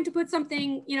have time to put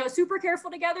something, you know, super careful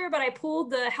together, but I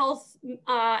pulled the health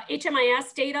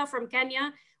HMIS data from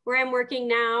Kenya, where I'm working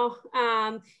now.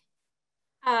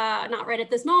 Not right at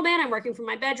this moment, I'm working from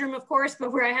my bedroom, of course,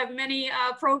 but where I have many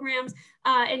programs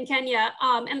in Kenya.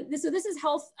 And so this is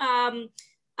health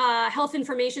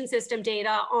information system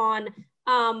data on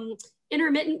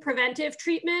intermittent preventive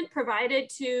treatment provided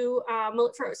to,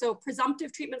 so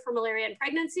presumptive treatment for malaria in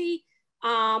pregnancy,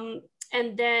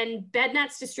 and then bed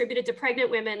nets distributed to pregnant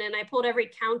women. And I pulled every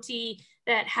county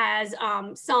that has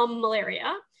some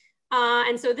malaria.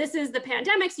 And so this is the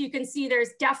pandemic. So you can see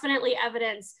there's definitely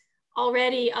evidence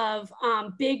already of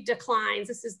big declines.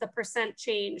 This is the percent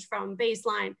change from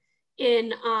baseline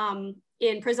in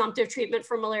presumptive treatment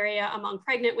for malaria among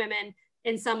pregnant women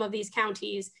in some of these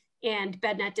counties, and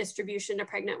bed net distribution to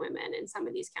pregnant women in some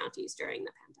of these counties during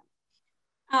the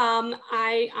pandemic.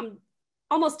 I'm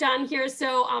almost done here.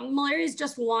 So malaria is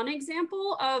just one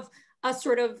example of a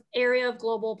sort of area of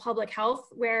global public health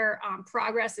where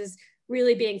progress is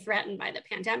really being threatened by the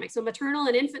pandemic. So maternal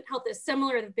and infant health is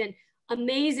similar. There have been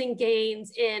amazing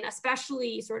gains in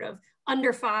especially sort of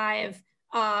under 5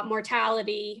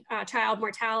 mortality, child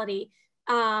mortality,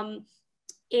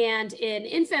 and in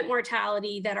infant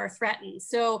mortality that are threatened.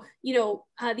 So, you know,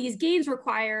 these gains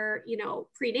require, you know,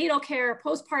 prenatal care,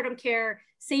 postpartum care,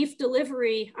 safe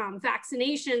delivery,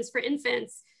 vaccinations for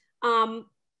infants. And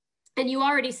you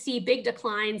already see big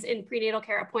declines in prenatal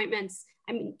care appointments,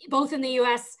 I mean, both in the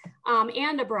US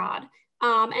and abroad.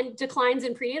 And declines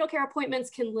in prenatal care appointments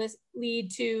can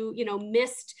lead to, you know,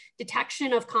 missed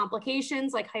detection of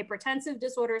complications like hypertensive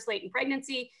disorders late in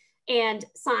pregnancy, and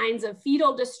signs of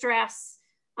fetal distress,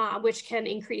 which can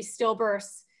increase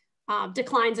stillbirths.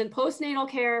 Declines in postnatal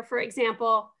care, for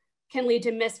example, can lead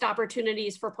to missed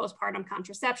opportunities for postpartum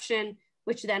contraception,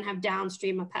 which then have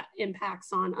downstream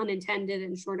impacts on unintended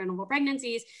and short interval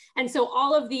pregnancies. And so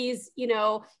all of these, you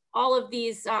know,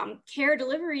 care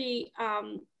delivery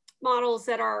models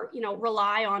that are, you know,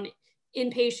 rely on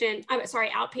outpatient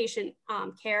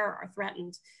care are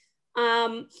threatened.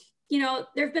 You know,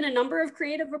 there've been a number of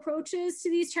creative approaches to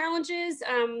these challenges.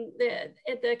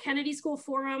 At the Kennedy School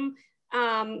Forum,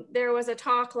 there was a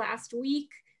talk last week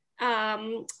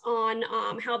on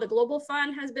how the Global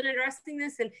Fund has been addressing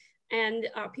this, and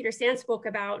Peter Sand spoke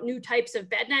about new types of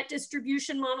bed net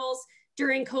distribution models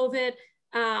during COVID,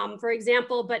 for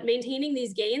example, but maintaining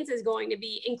these gains is going to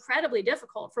be incredibly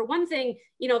difficult. For one thing,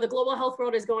 you know, the global health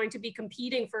world is going to be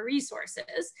competing for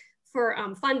resources, for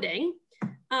funding.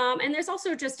 And there's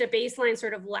also just a baseline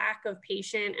sort of lack of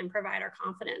patient and provider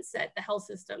confidence that the health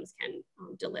systems can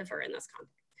deliver in this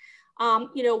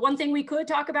context. You know, one thing we could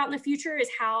talk about in the future is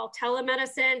how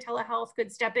telemedicine, telehealth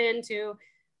could step in to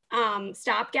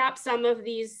stopgap some of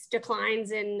these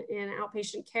declines in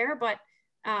outpatient care, but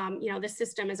you know, this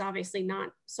system is obviously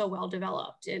not so well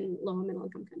developed in low and middle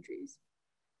income countries.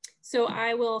 So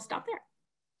I will stop there.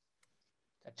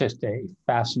 That's just a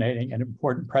fascinating and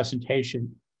important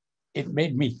presentation. It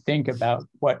made me think about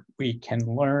what we can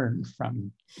learn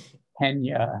from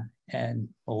Kenya and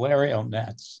malarial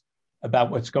nets about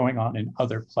what's going on in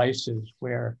other places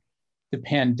where the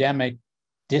pandemic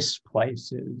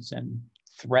displaces and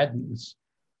threatens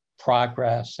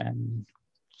progress and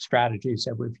strategies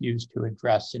that we've used to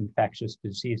address infectious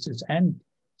diseases and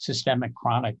systemic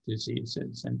chronic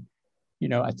diseases. And, you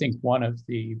know, I think one of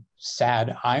the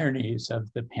sad ironies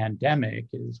of the pandemic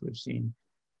is we've seen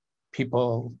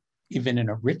people, even in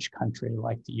a rich country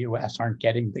like the US, aren't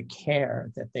getting the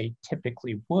care that they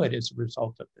typically would as a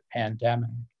result of the pandemic.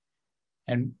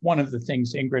 And one of the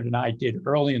things Ingrid and I did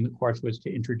early in the course was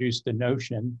to introduce the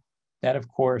notion that, of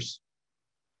course,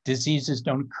 diseases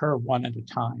don't occur one at a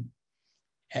time.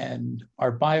 And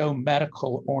our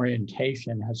biomedical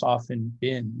orientation has often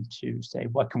been to say,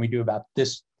 what can we do about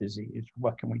this disease?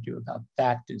 What can we do about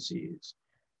that disease?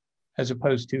 as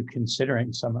opposed to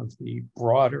considering some of the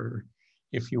broader,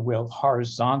 if you will,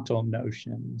 horizontal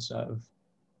notions of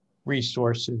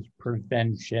resources,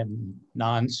 prevention,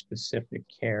 non-specific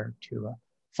care to a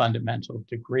fundamental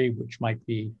degree, which might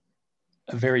be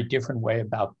a very different way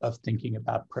of thinking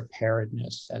about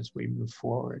preparedness as we move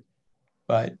forward.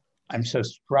 But I'm so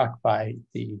struck by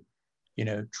the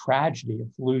tragedy of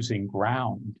losing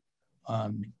ground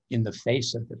in the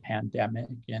face of the pandemic.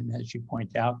 And as you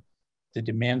point out, the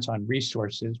demands on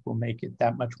resources will make it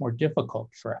that much more difficult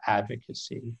for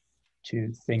advocacy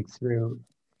to think through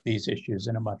these issues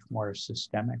in a much more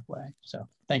systemic way. So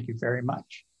thank you very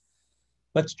much.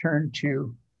 Let's turn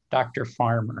to Dr.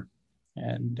 Farmer.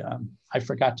 And I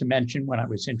forgot to mention when I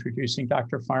was introducing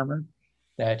Dr. Farmer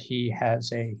that he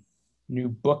has a new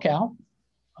book out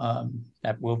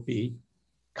that will be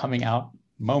coming out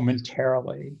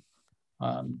momentarily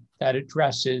that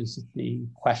addresses the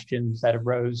questions that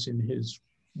arose in his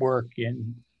work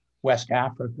in West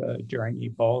Africa during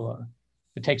Ebola.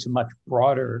 It takes a much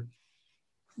broader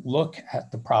look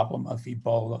at the problem of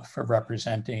Ebola for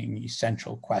representing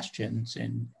essential questions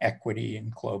in equity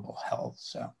and global health.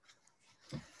 So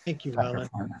thank you, Dr. Alan.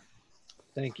 Farmer.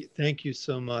 Thank you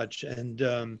so much. And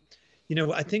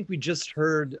I think we just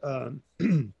heard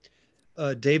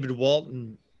David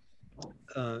Walton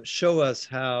show us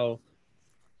how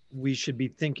we should be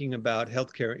thinking about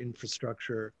healthcare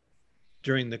infrastructure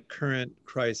during the current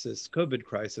crisis, COVID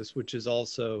crisis, which is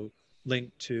also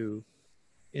linked to,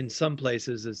 in some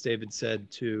places, as David said,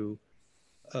 to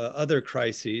other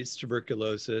crises,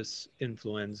 tuberculosis,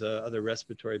 influenza, other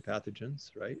respiratory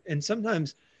pathogens, right? And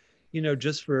sometimes,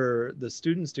 just for the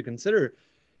students to consider,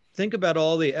 think about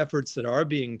all the efforts that are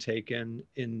being taken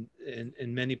in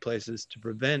many places to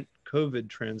prevent COVID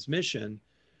transmission.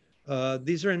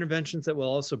 These are interventions that will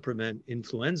also prevent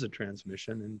influenza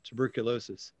transmission and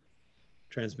tuberculosis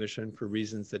transmission for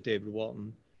reasons that David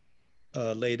Walton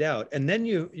laid out. And then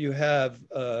you have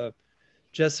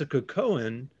Jessica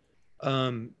Cohen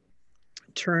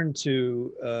turn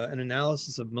to an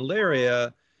analysis of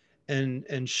malaria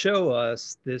and show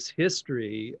us this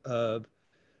history of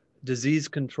disease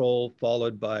control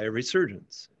followed by a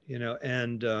resurgence,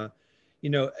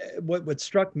 what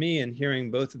struck me in hearing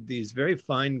both of these very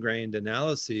fine-grained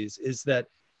analyses is that,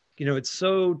 it's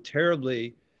so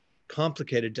terribly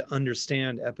complicated to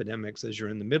understand epidemics as you're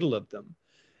in the middle of them.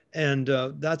 And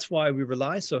that's why we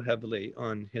rely so heavily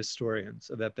on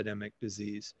historians of epidemic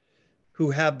disease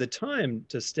who have the time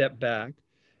to step back,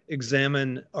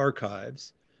 examine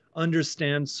archives,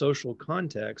 understand social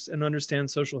context, and understand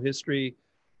social history,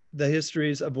 the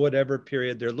histories of whatever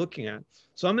period they're looking at.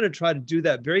 So I'm going to try to do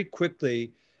that very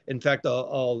quickly. In fact,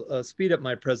 I'll speed up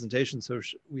my presentation so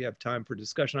we have time for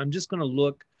discussion. I'm just going to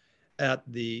look at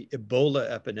the Ebola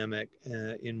epidemic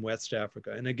in West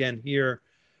Africa. And again, here,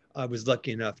 I was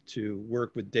lucky enough to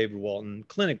work with David Walton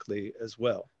clinically as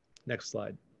well. Next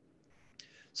slide.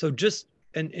 So just,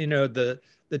 the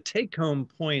take-home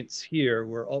points here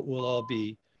will all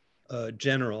be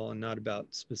general and not about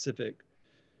specific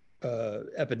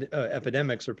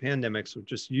epidemics or pandemics. We're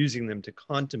just using them to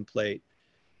contemplate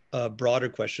broader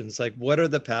questions like what are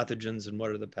the pathogens and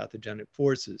what are the pathogenic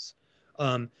forces?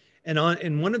 In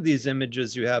one of these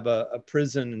images, you have a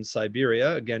prison in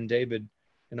Siberia. Again, David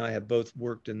and I have both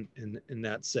worked in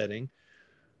that setting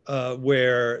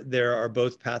where there are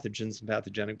both pathogens and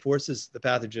pathogenic forces, the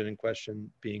pathogen in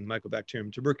question being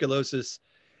Mycobacterium tuberculosis,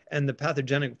 and the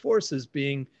pathogenic forces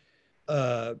being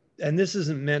and this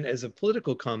isn't meant as a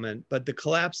political comment, but the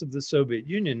collapse of the Soviet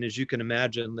Union, as you can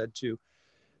imagine, led to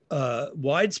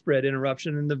widespread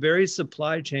interruption in the very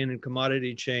supply chain and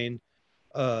commodity chain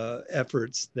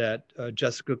efforts that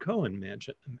Jessica Cohen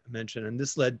mentioned. And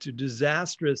this led to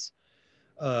disastrous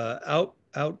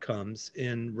outcomes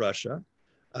in Russia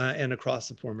and across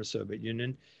the former Soviet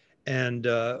Union, and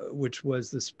which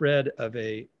was the spread of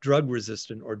a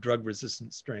drug-resistant or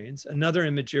drug-resistant strains. Another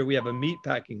image here, we have a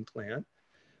meatpacking plant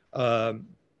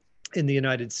in the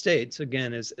United States.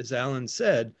 Again, as Alan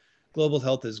said, global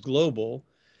health is global.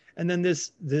 And then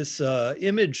this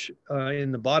image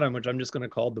in the bottom, which I'm just going to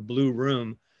call the blue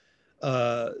room,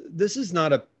 this is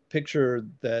not a picture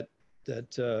that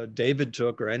David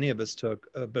took or any of us took,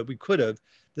 but we could have.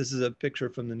 This is a picture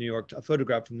from a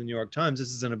photograph from the New York Times. This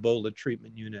is an Ebola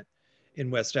treatment unit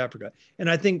in West Africa. And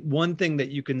I think one thing that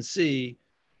you can see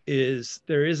is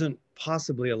there isn't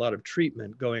possibly a lot of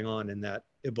treatment going on in that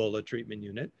Ebola treatment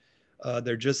unit.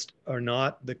 There just are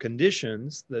not the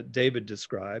conditions that David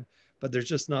described, but there's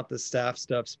just not the staff,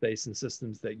 space, and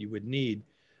systems that you would need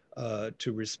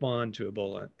to respond to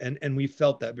Ebola. And we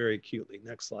felt that very acutely.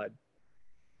 Next slide.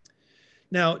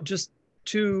 Now, just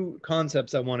two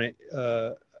concepts I want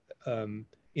to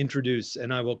introduce,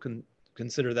 and I will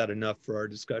consider that enough for our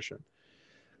discussion.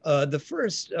 The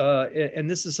first, and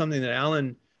this is something that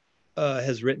Alan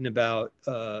has written about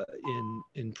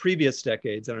in previous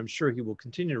decades, and I'm sure he will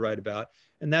continue to write about,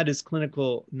 and that is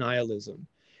clinical nihilism.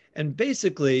 And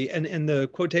basically, and the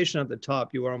quotation at the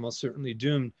top, "You are almost certainly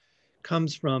doomed,"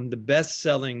 comes from the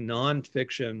best-selling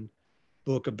nonfiction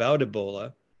book about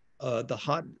Ebola, The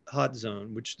Hot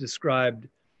Zone, which described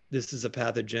this as a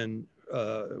pathogen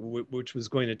which was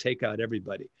going to take out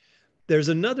everybody. There's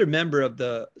another member of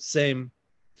the same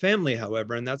family,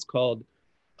 however, and that's called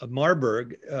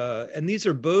Marburg. And these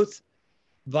are both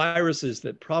viruses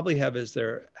that probably have as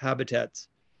their habitats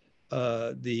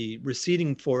the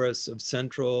receding forests of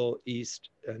Central, East,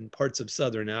 and parts of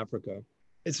Southern Africa.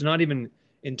 It's not even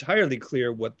entirely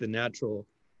clear what the natural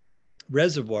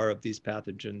reservoir of these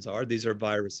pathogens are. These are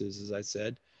viruses, as I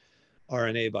said,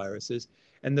 RNA viruses.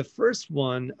 And the first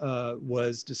one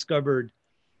was discovered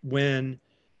when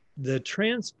the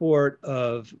transport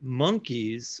of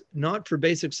monkeys, not for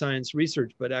basic science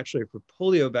research, but actually for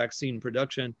polio vaccine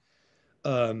production,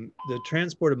 the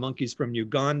transport of monkeys from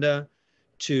Uganda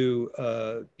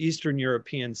to Eastern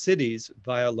European cities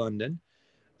via London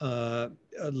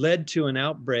led to an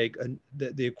outbreak,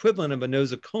 the equivalent of a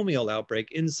nosocomial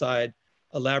outbreak inside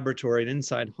a laboratory and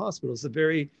inside hospitals, the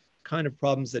very kind of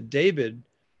problems that David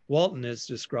Walton is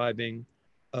describing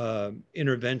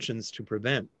interventions to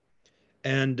prevent.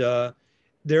 And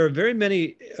there are very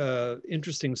many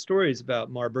interesting stories about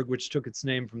Marburg, which took its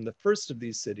name from the first of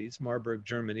these cities, Marburg,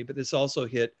 Germany, but this also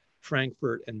hit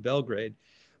Frankfurt and Belgrade.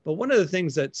 But one of the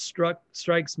things that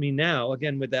strikes me now,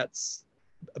 again, with that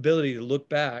ability to look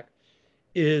back,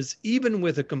 is even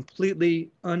with a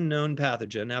completely unknown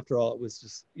pathogen, after all, it was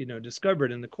just,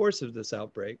 discovered in the course of this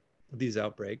outbreak, these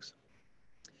outbreaks,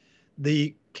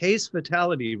 the case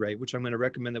fatality rate, which I'm going to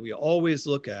recommend that we always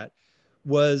look at,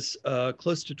 was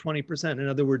close to 20%. In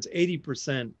other words,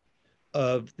 80%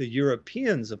 of the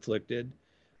Europeans afflicted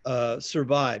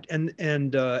survived,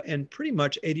 and pretty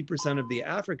much 80% of the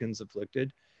Africans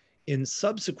afflicted in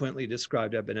subsequently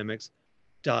described epidemics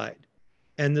died.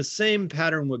 And the same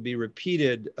pattern would be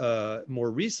repeated more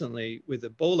recently with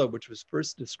Ebola, which was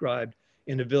first described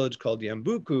in a village called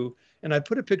Yambuku. And I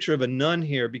put a picture of a nun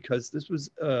here because this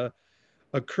was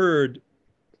occurred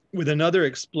with another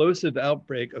explosive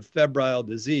outbreak of febrile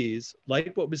disease,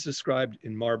 like what was described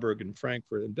in Marburg and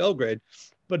Frankfurt and Belgrade,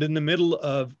 but in the middle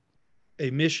of a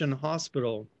mission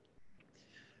hospital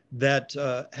that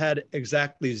had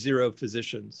exactly 0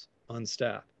 physicians on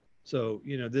staff. So,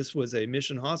 this was a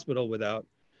mission hospital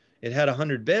it had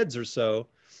 100 beds or so,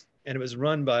 and it was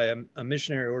run by a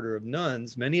missionary order of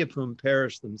nuns, many of whom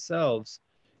perished themselves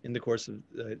in the course of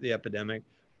the epidemic,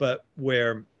 but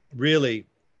where really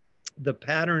the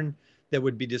pattern that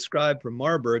would be described from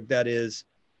Marburg, that is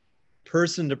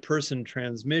person-to-person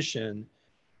transmission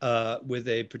with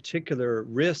a particular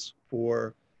risk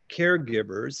for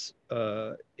caregivers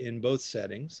in both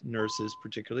settings, nurses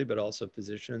particularly, but also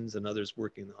physicians and others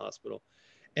working in the hospital,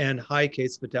 and high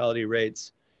case fatality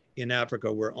rates in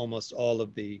Africa, where almost all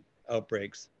of the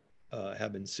outbreaks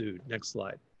have ensued. Next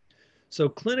slide. So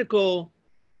clinical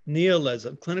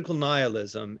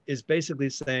nihilism is basically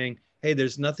saying, hey,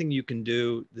 there's nothing you can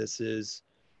do. This is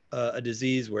a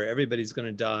disease where everybody's going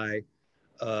to die,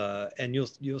 and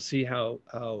you'll see how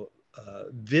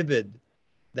vivid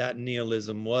that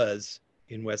nihilism was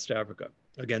in West Africa.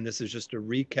 Again, this is just a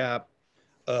recap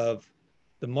of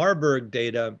the Marburg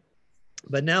data,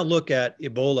 but now look at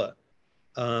Ebola,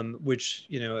 which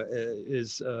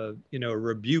is a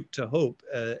rebuke to hope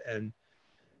and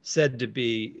said to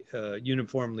be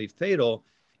uniformly fatal.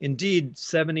 Indeed,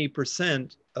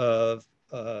 70% of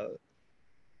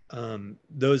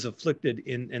those afflicted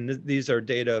and these are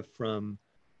data from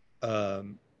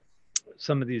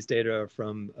some of these data are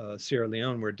from Sierra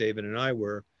Leone, where David and I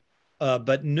were,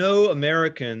 but no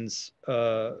Americans,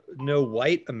 no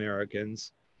white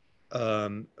Americans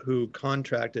who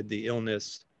contracted the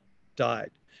illness died.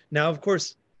 Now, of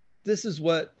course, this is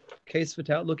what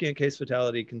looking at case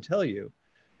fatality can tell you.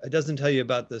 It doesn't tell you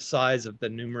about the size of the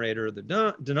numerator or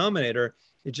the denominator.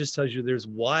 It just tells you there's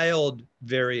wild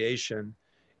variation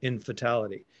in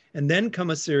fatality. And then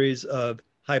come a series of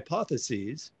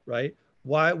hypotheses, right?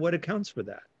 What accounts for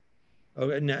that? Oh,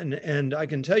 and I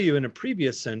can tell you in a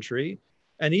previous century,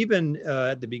 and even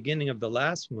at the beginning of the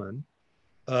last one,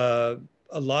 a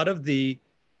lot of the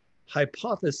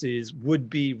hypotheses would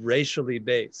be racially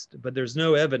based, but there's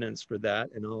no evidence for that.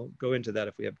 And I'll go into that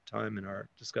if we have time in our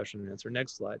discussion and answer.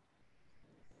 Next slide.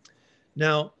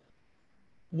 Now,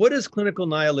 what does clinical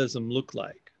nihilism look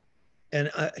like? And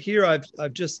here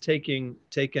I've just taken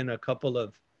a couple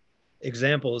of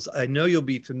examples. I know you'll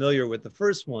be familiar with the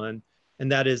first one,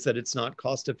 and that is that it's not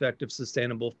cost-effective,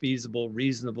 sustainable, feasible,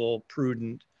 reasonable,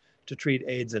 prudent to treat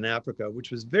AIDS in Africa,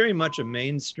 which was very much a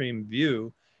mainstream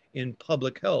view in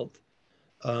public health,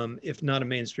 if not a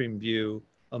mainstream view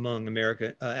among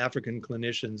African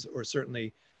clinicians, or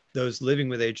certainly those living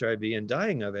with HIV and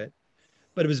dying of it.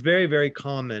 But it was very, very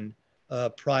common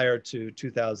prior to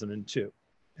 2002.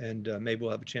 And maybe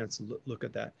we'll have a chance to look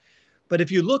at that. But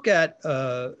if you look at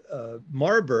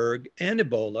Marburg and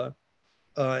Ebola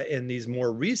in these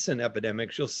more recent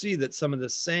epidemics, you'll see that some of the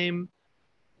same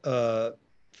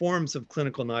forms of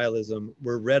clinical nihilism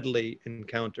were readily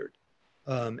encountered.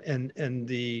 And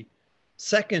the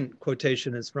second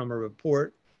quotation is from a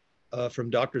report from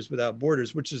Doctors Without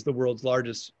Borders, which is the world's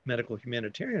largest medical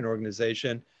humanitarian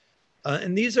organization.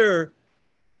 And these are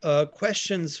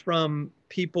questions from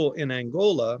people in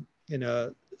Angola, in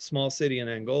a small city in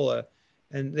Angola.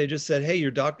 And they just said, hey, you're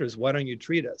doctors, why don't you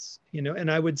treat us? You know, and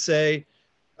I would say,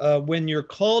 when you're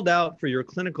called out for your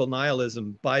clinical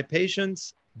nihilism by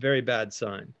patients, very bad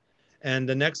sign. And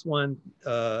the next one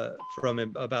from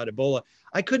about Ebola,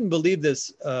 I couldn't believe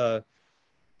this. I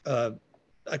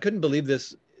couldn't believe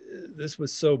this. This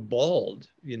was so bald,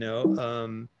 you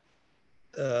know.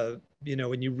 You know,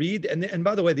 when you read, and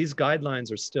by the way, these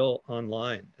guidelines are still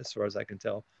online, as far as I can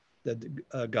tell, the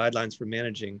guidelines for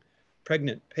managing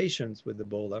pregnant patients with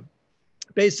Ebola.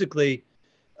 Basically,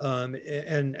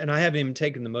 and I haven't even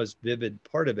taken the most vivid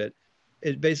part of it.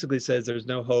 It basically says there's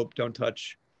no hope, don't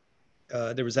touch.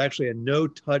 There was actually a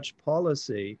no-touch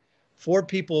policy for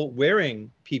people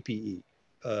wearing PPE,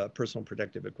 personal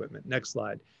protective equipment. Next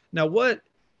slide. Now, what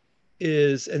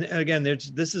is, and again,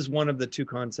 this is one of the two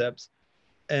concepts,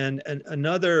 and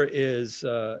another is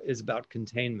about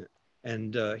containment.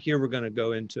 And here we're going to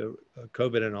go into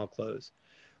COVID, and I'll close.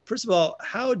 First of all,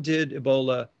 how did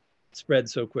Ebola spread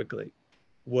so quickly?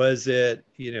 Was it,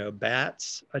 you know,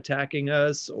 bats attacking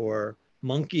us, or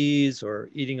monkeys, or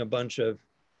eating a bunch of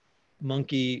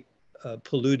monkey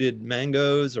polluted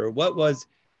mangoes, or what was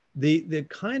the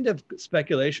kind of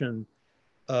speculation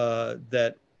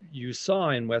that you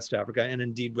saw in West Africa, and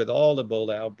indeed with all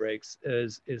Ebola outbreaks,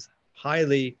 is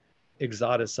highly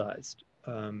exoticized.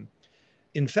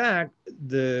 In fact,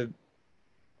 the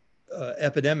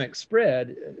epidemic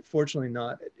spread, fortunately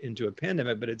not into a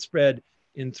pandemic, but it spread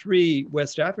in 3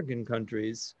 West African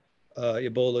countries,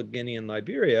 Ebola, Guinea, and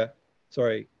Liberia.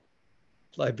 Sorry,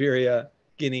 Liberia,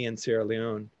 Guinea, and Sierra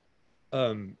Leone.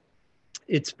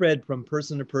 It spread from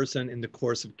person to person in the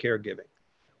course of caregiving,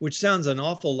 which sounds an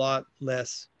awful lot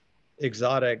less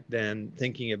exotic than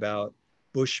thinking about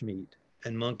bushmeat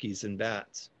and monkeys and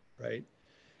bats, right?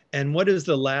 And what is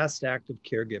the last act of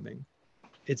caregiving?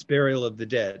 It's burial of the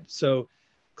dead. So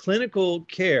clinical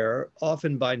care,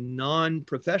 often by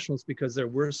non-professionals, because there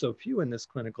were so few in this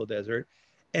clinical desert,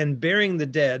 and burying the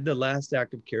dead, the last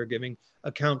act of caregiving,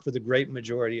 account for the great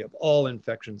majority of all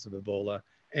infections of Ebola,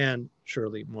 and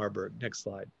surely Marburg. Next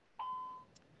slide.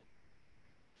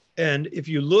 And if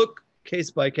you look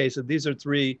case by case, and these are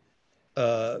 3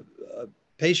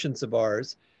 patients of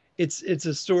ours, it's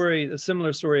a story, a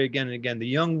similar story again and again. The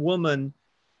young woman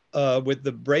with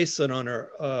the bracelet on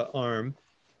her arm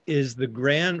was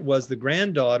the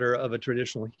granddaughter of a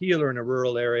traditional healer in a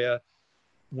rural area.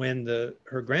 When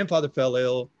her grandfather fell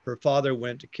ill, her father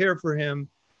went to care for him.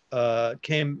 The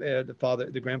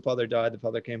grandfather died. The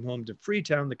father came home to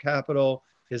Freetown, the capital.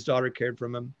 His daughter cared for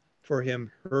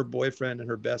him. Her boyfriend and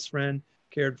her best friend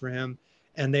cared for him,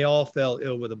 and they all fell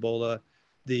ill with Ebola.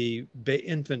 The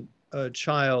infant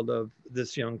child of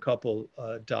this young couple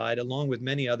died, along with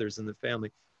many others in the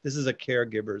family. This is a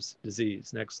caregiver's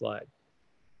disease. Next slide.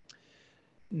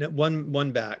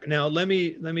 One back. Now let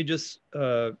me just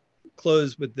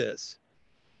close with this.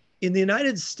 In the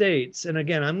United States, and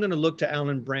again, I'm going to look to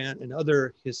Alan Brandt and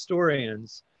other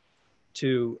historians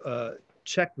to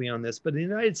check me on this, but in the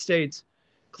United States,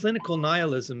 clinical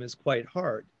nihilism is quite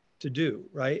hard to do,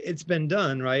 right? It's been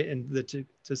done, right? And the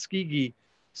Tuskegee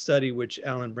study, which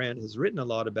Alan Brandt has written a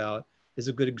lot about, is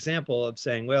a good example of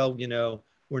saying, well, you know,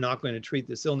 we're not going to treat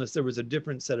this illness. There was a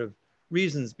different set of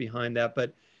reasons behind that,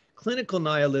 but clinical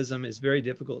nihilism is very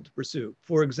difficult to pursue.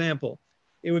 For example,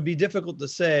 it would be difficult to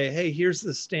say, hey, here's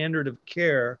the standard of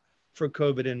care for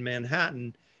COVID in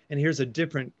Manhattan, and here's a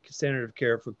different standard of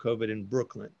care for COVID in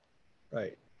Brooklyn,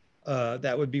 right?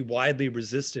 That would be widely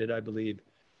resisted, I believe,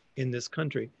 in this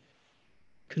country.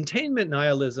 Containment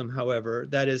nihilism, however,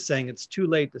 that is saying it's too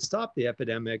late to stop the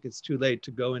epidemic, it's too late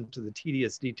to go into the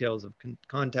tedious details of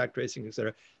contact tracing, et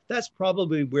cetera, that's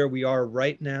probably where we are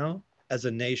right now as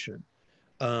a nation.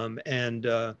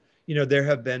 You there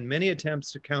have been many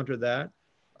attempts to counter that.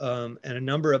 And a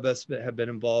number of us have been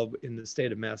involved in the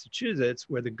state of Massachusetts,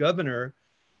 where the governor,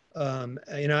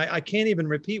 I can't even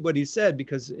repeat what he said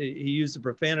because he used a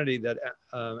profanity that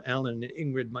Alan and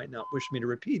Ingrid might not wish me to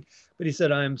repeat. But he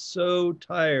said, "I'm so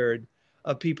tired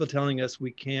of people telling us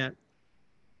we can't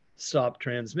stop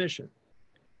transmission."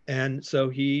 And so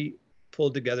he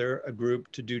pulled together a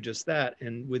group to do just that.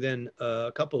 And within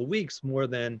a couple of weeks, more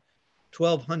than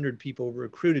 1,200 people were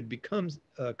recruited become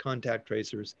contact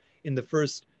tracers in the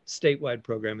first statewide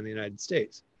program in the United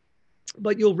States.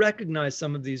 But you'll recognize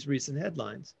some of these recent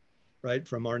headlines, right,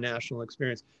 from our national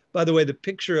experience. By the way, the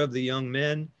picture of the young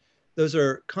men, those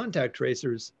are contact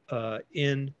tracers who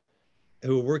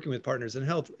are working with Partners in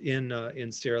Health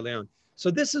in Sierra Leone.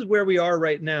 So this is where we are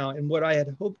right now. And what I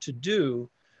had hoped to do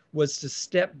was to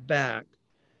step back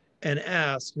and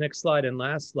ask, next slide and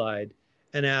last slide,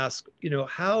 and ask,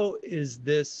 how is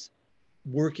this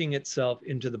working itself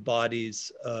into the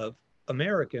bodies of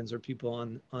Americans or people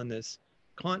on this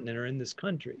continent or in this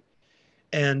country?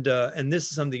 And this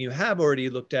is something you have already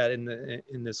looked at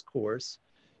in this course.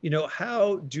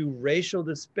 How do racial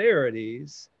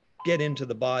disparities get into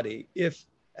the body if,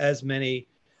 as many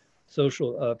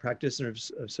social practitioners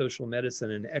of social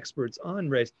medicine and experts on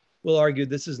race will argue,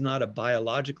 this is not a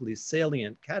biologically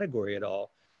salient category at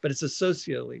all, but it's a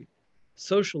socially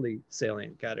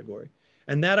salient category.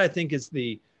 And that, I think, is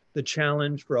the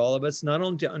challenge for all of us, not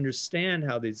only to understand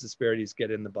how these disparities get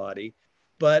in the body,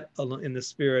 but in the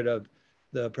spirit of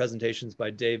the presentations by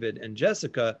David and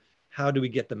Jessica, how do we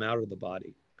get them out of the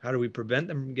body? How do we prevent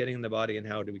them from getting in the body, and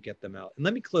how do we get them out? And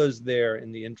let me close there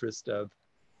in the interest of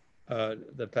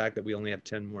the fact that we only have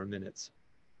 10 more minutes.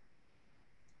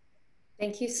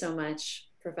 Thank you so much,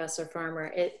 Professor Farmer.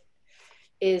 It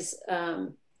is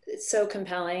so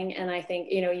compelling. And I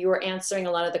think, you were answering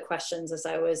a lot of the questions as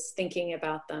I was thinking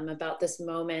about them, about this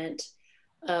moment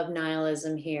of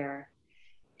nihilism here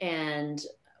and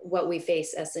what we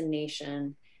face as a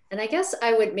nation. And I guess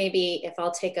I would maybe, if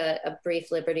I'll take a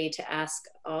brief liberty to ask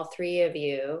all three of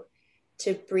you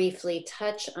to briefly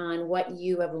touch on what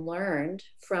you have learned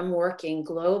from working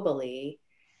globally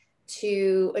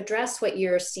to address what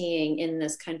you're seeing in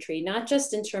this country, not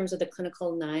just in terms of the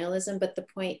clinical nihilism, but the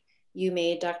point you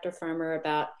made, Dr. Farmer,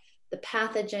 about the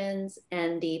pathogens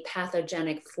and the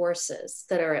pathogenic forces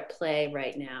that are at play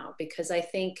right now. Because I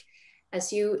think,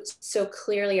 as you so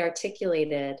clearly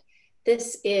articulated,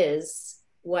 this is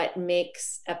what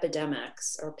makes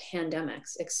epidemics or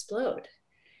pandemics explode.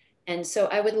 And so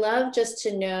I would love just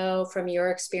to know from your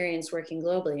experience working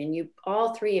globally, and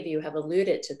all three of you have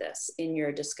alluded to this in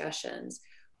your discussions,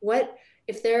 what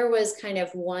if there was kind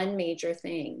of one major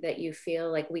thing that you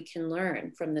feel like we can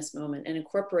learn from this moment and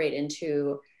incorporate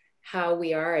into how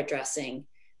we are addressing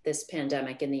this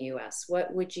pandemic in the US,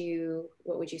 what would you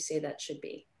say that should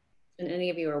be? And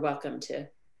any of you are welcome to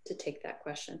take that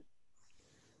question.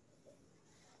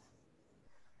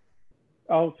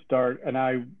 I'll start, and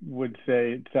I would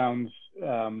say it sounds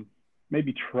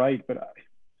maybe trite, but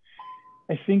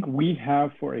I think we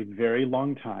have for a very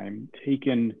long time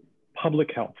taken public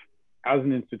health as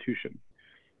an institution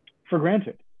for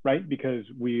granted, right? Because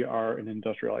we are an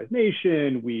industrialized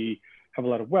nation, we have a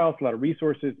lot of wealth, a lot of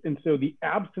resources, and so the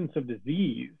absence of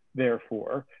disease,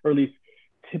 therefore, or at least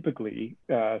typically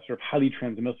sort of highly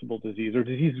transmissible disease or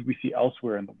diseases we see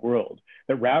elsewhere in the world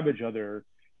that ravage other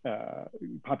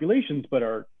populations but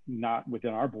are not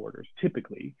within our borders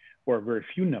typically, or very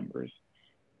few numbers,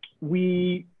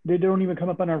 they don't even come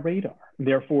up on our radar.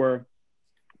 Therefore,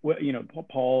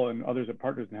 Paul and others at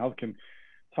Partners in Health can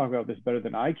talk about this better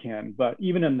than I can, but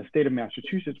even in the state of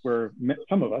Massachusetts, where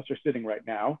some of us are sitting right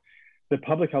now, the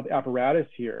public health apparatus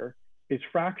here is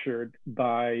fractured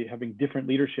by having different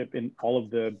leadership in all of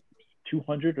the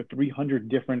 200 or 300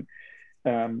 different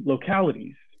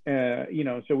localities.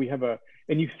 So we have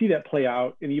and you see that play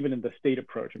out, and even in the state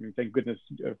approach. I mean, thank goodness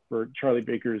for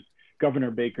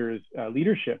Governor Baker's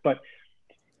leadership. But,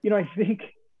 I think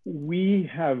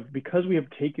because we have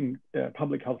taken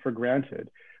public health for granted,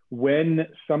 when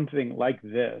something like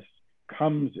this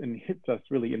comes and hits us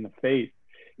really in the face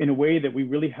in a way that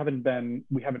we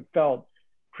haven't felt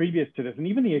previous to this, and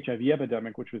even the HIV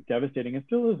epidemic, which was devastating and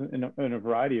still is in a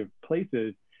variety of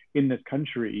places in this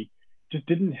country, just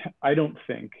didn't, I don't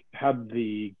think, have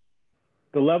the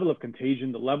level of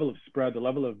contagion, the level of spread, the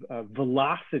level of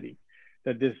velocity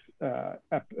that this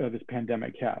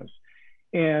pandemic has.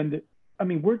 And I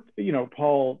mean,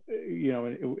 Paul,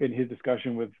 in his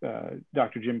discussion with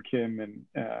Dr. Jim Kim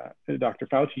and Dr.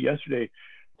 Fauci yesterday,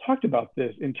 talked about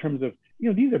this in terms of,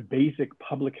 these are basic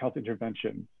public health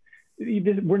interventions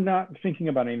we're not thinking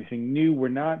about anything new. We're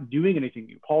not doing anything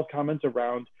new. Paul's comments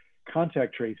around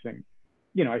contact tracing,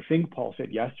 you know, I think Paul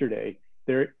said yesterday,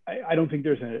 I don't think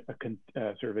there's a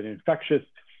sort of an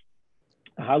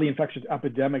a highly infectious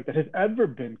epidemic that has ever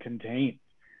been contained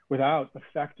without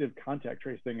effective contact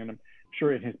tracing. And I'm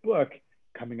sure in his book,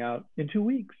 coming out in 2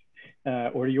 weeks,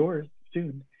 or yours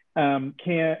soon,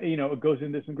 it goes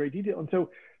into some great detail. And so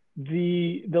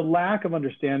the lack of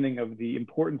understanding of the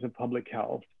importance of public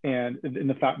health and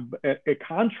the fact, it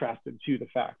contrasted to the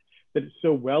fact that it's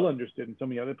so well understood in so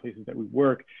many other places that we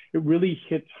work, it really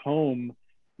hits home,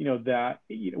 that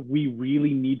we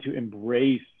really need to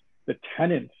embrace the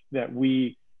tenets that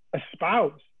we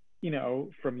espouse,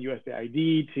 from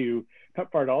USAID to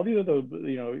PEPFAR to all these other,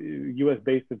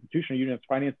 US-based institutional units,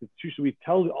 finance institutions. We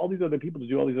tell all these other people to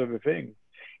do all these other things,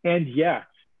 and yet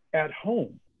at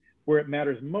home, where it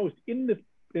matters most in this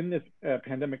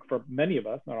pandemic, for many of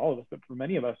us, not all of us, but for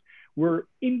many of us, we're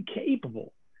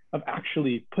incapable of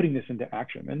actually putting this into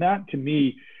action. And that, to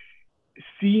me,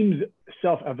 seems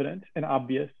self-evident and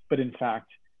obvious, but in fact,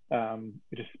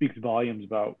 it just speaks volumes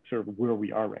about sort of where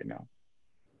we are right now.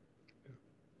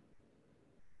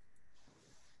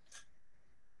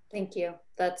 Thank you.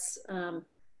 That's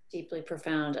deeply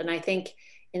profound. And I think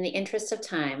in the interest of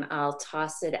time, I'll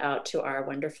toss it out to our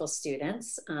wonderful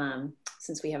students,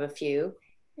 since we have a few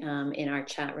in our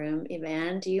chat room.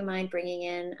 Ivan, do you mind bringing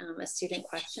in a student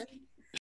question?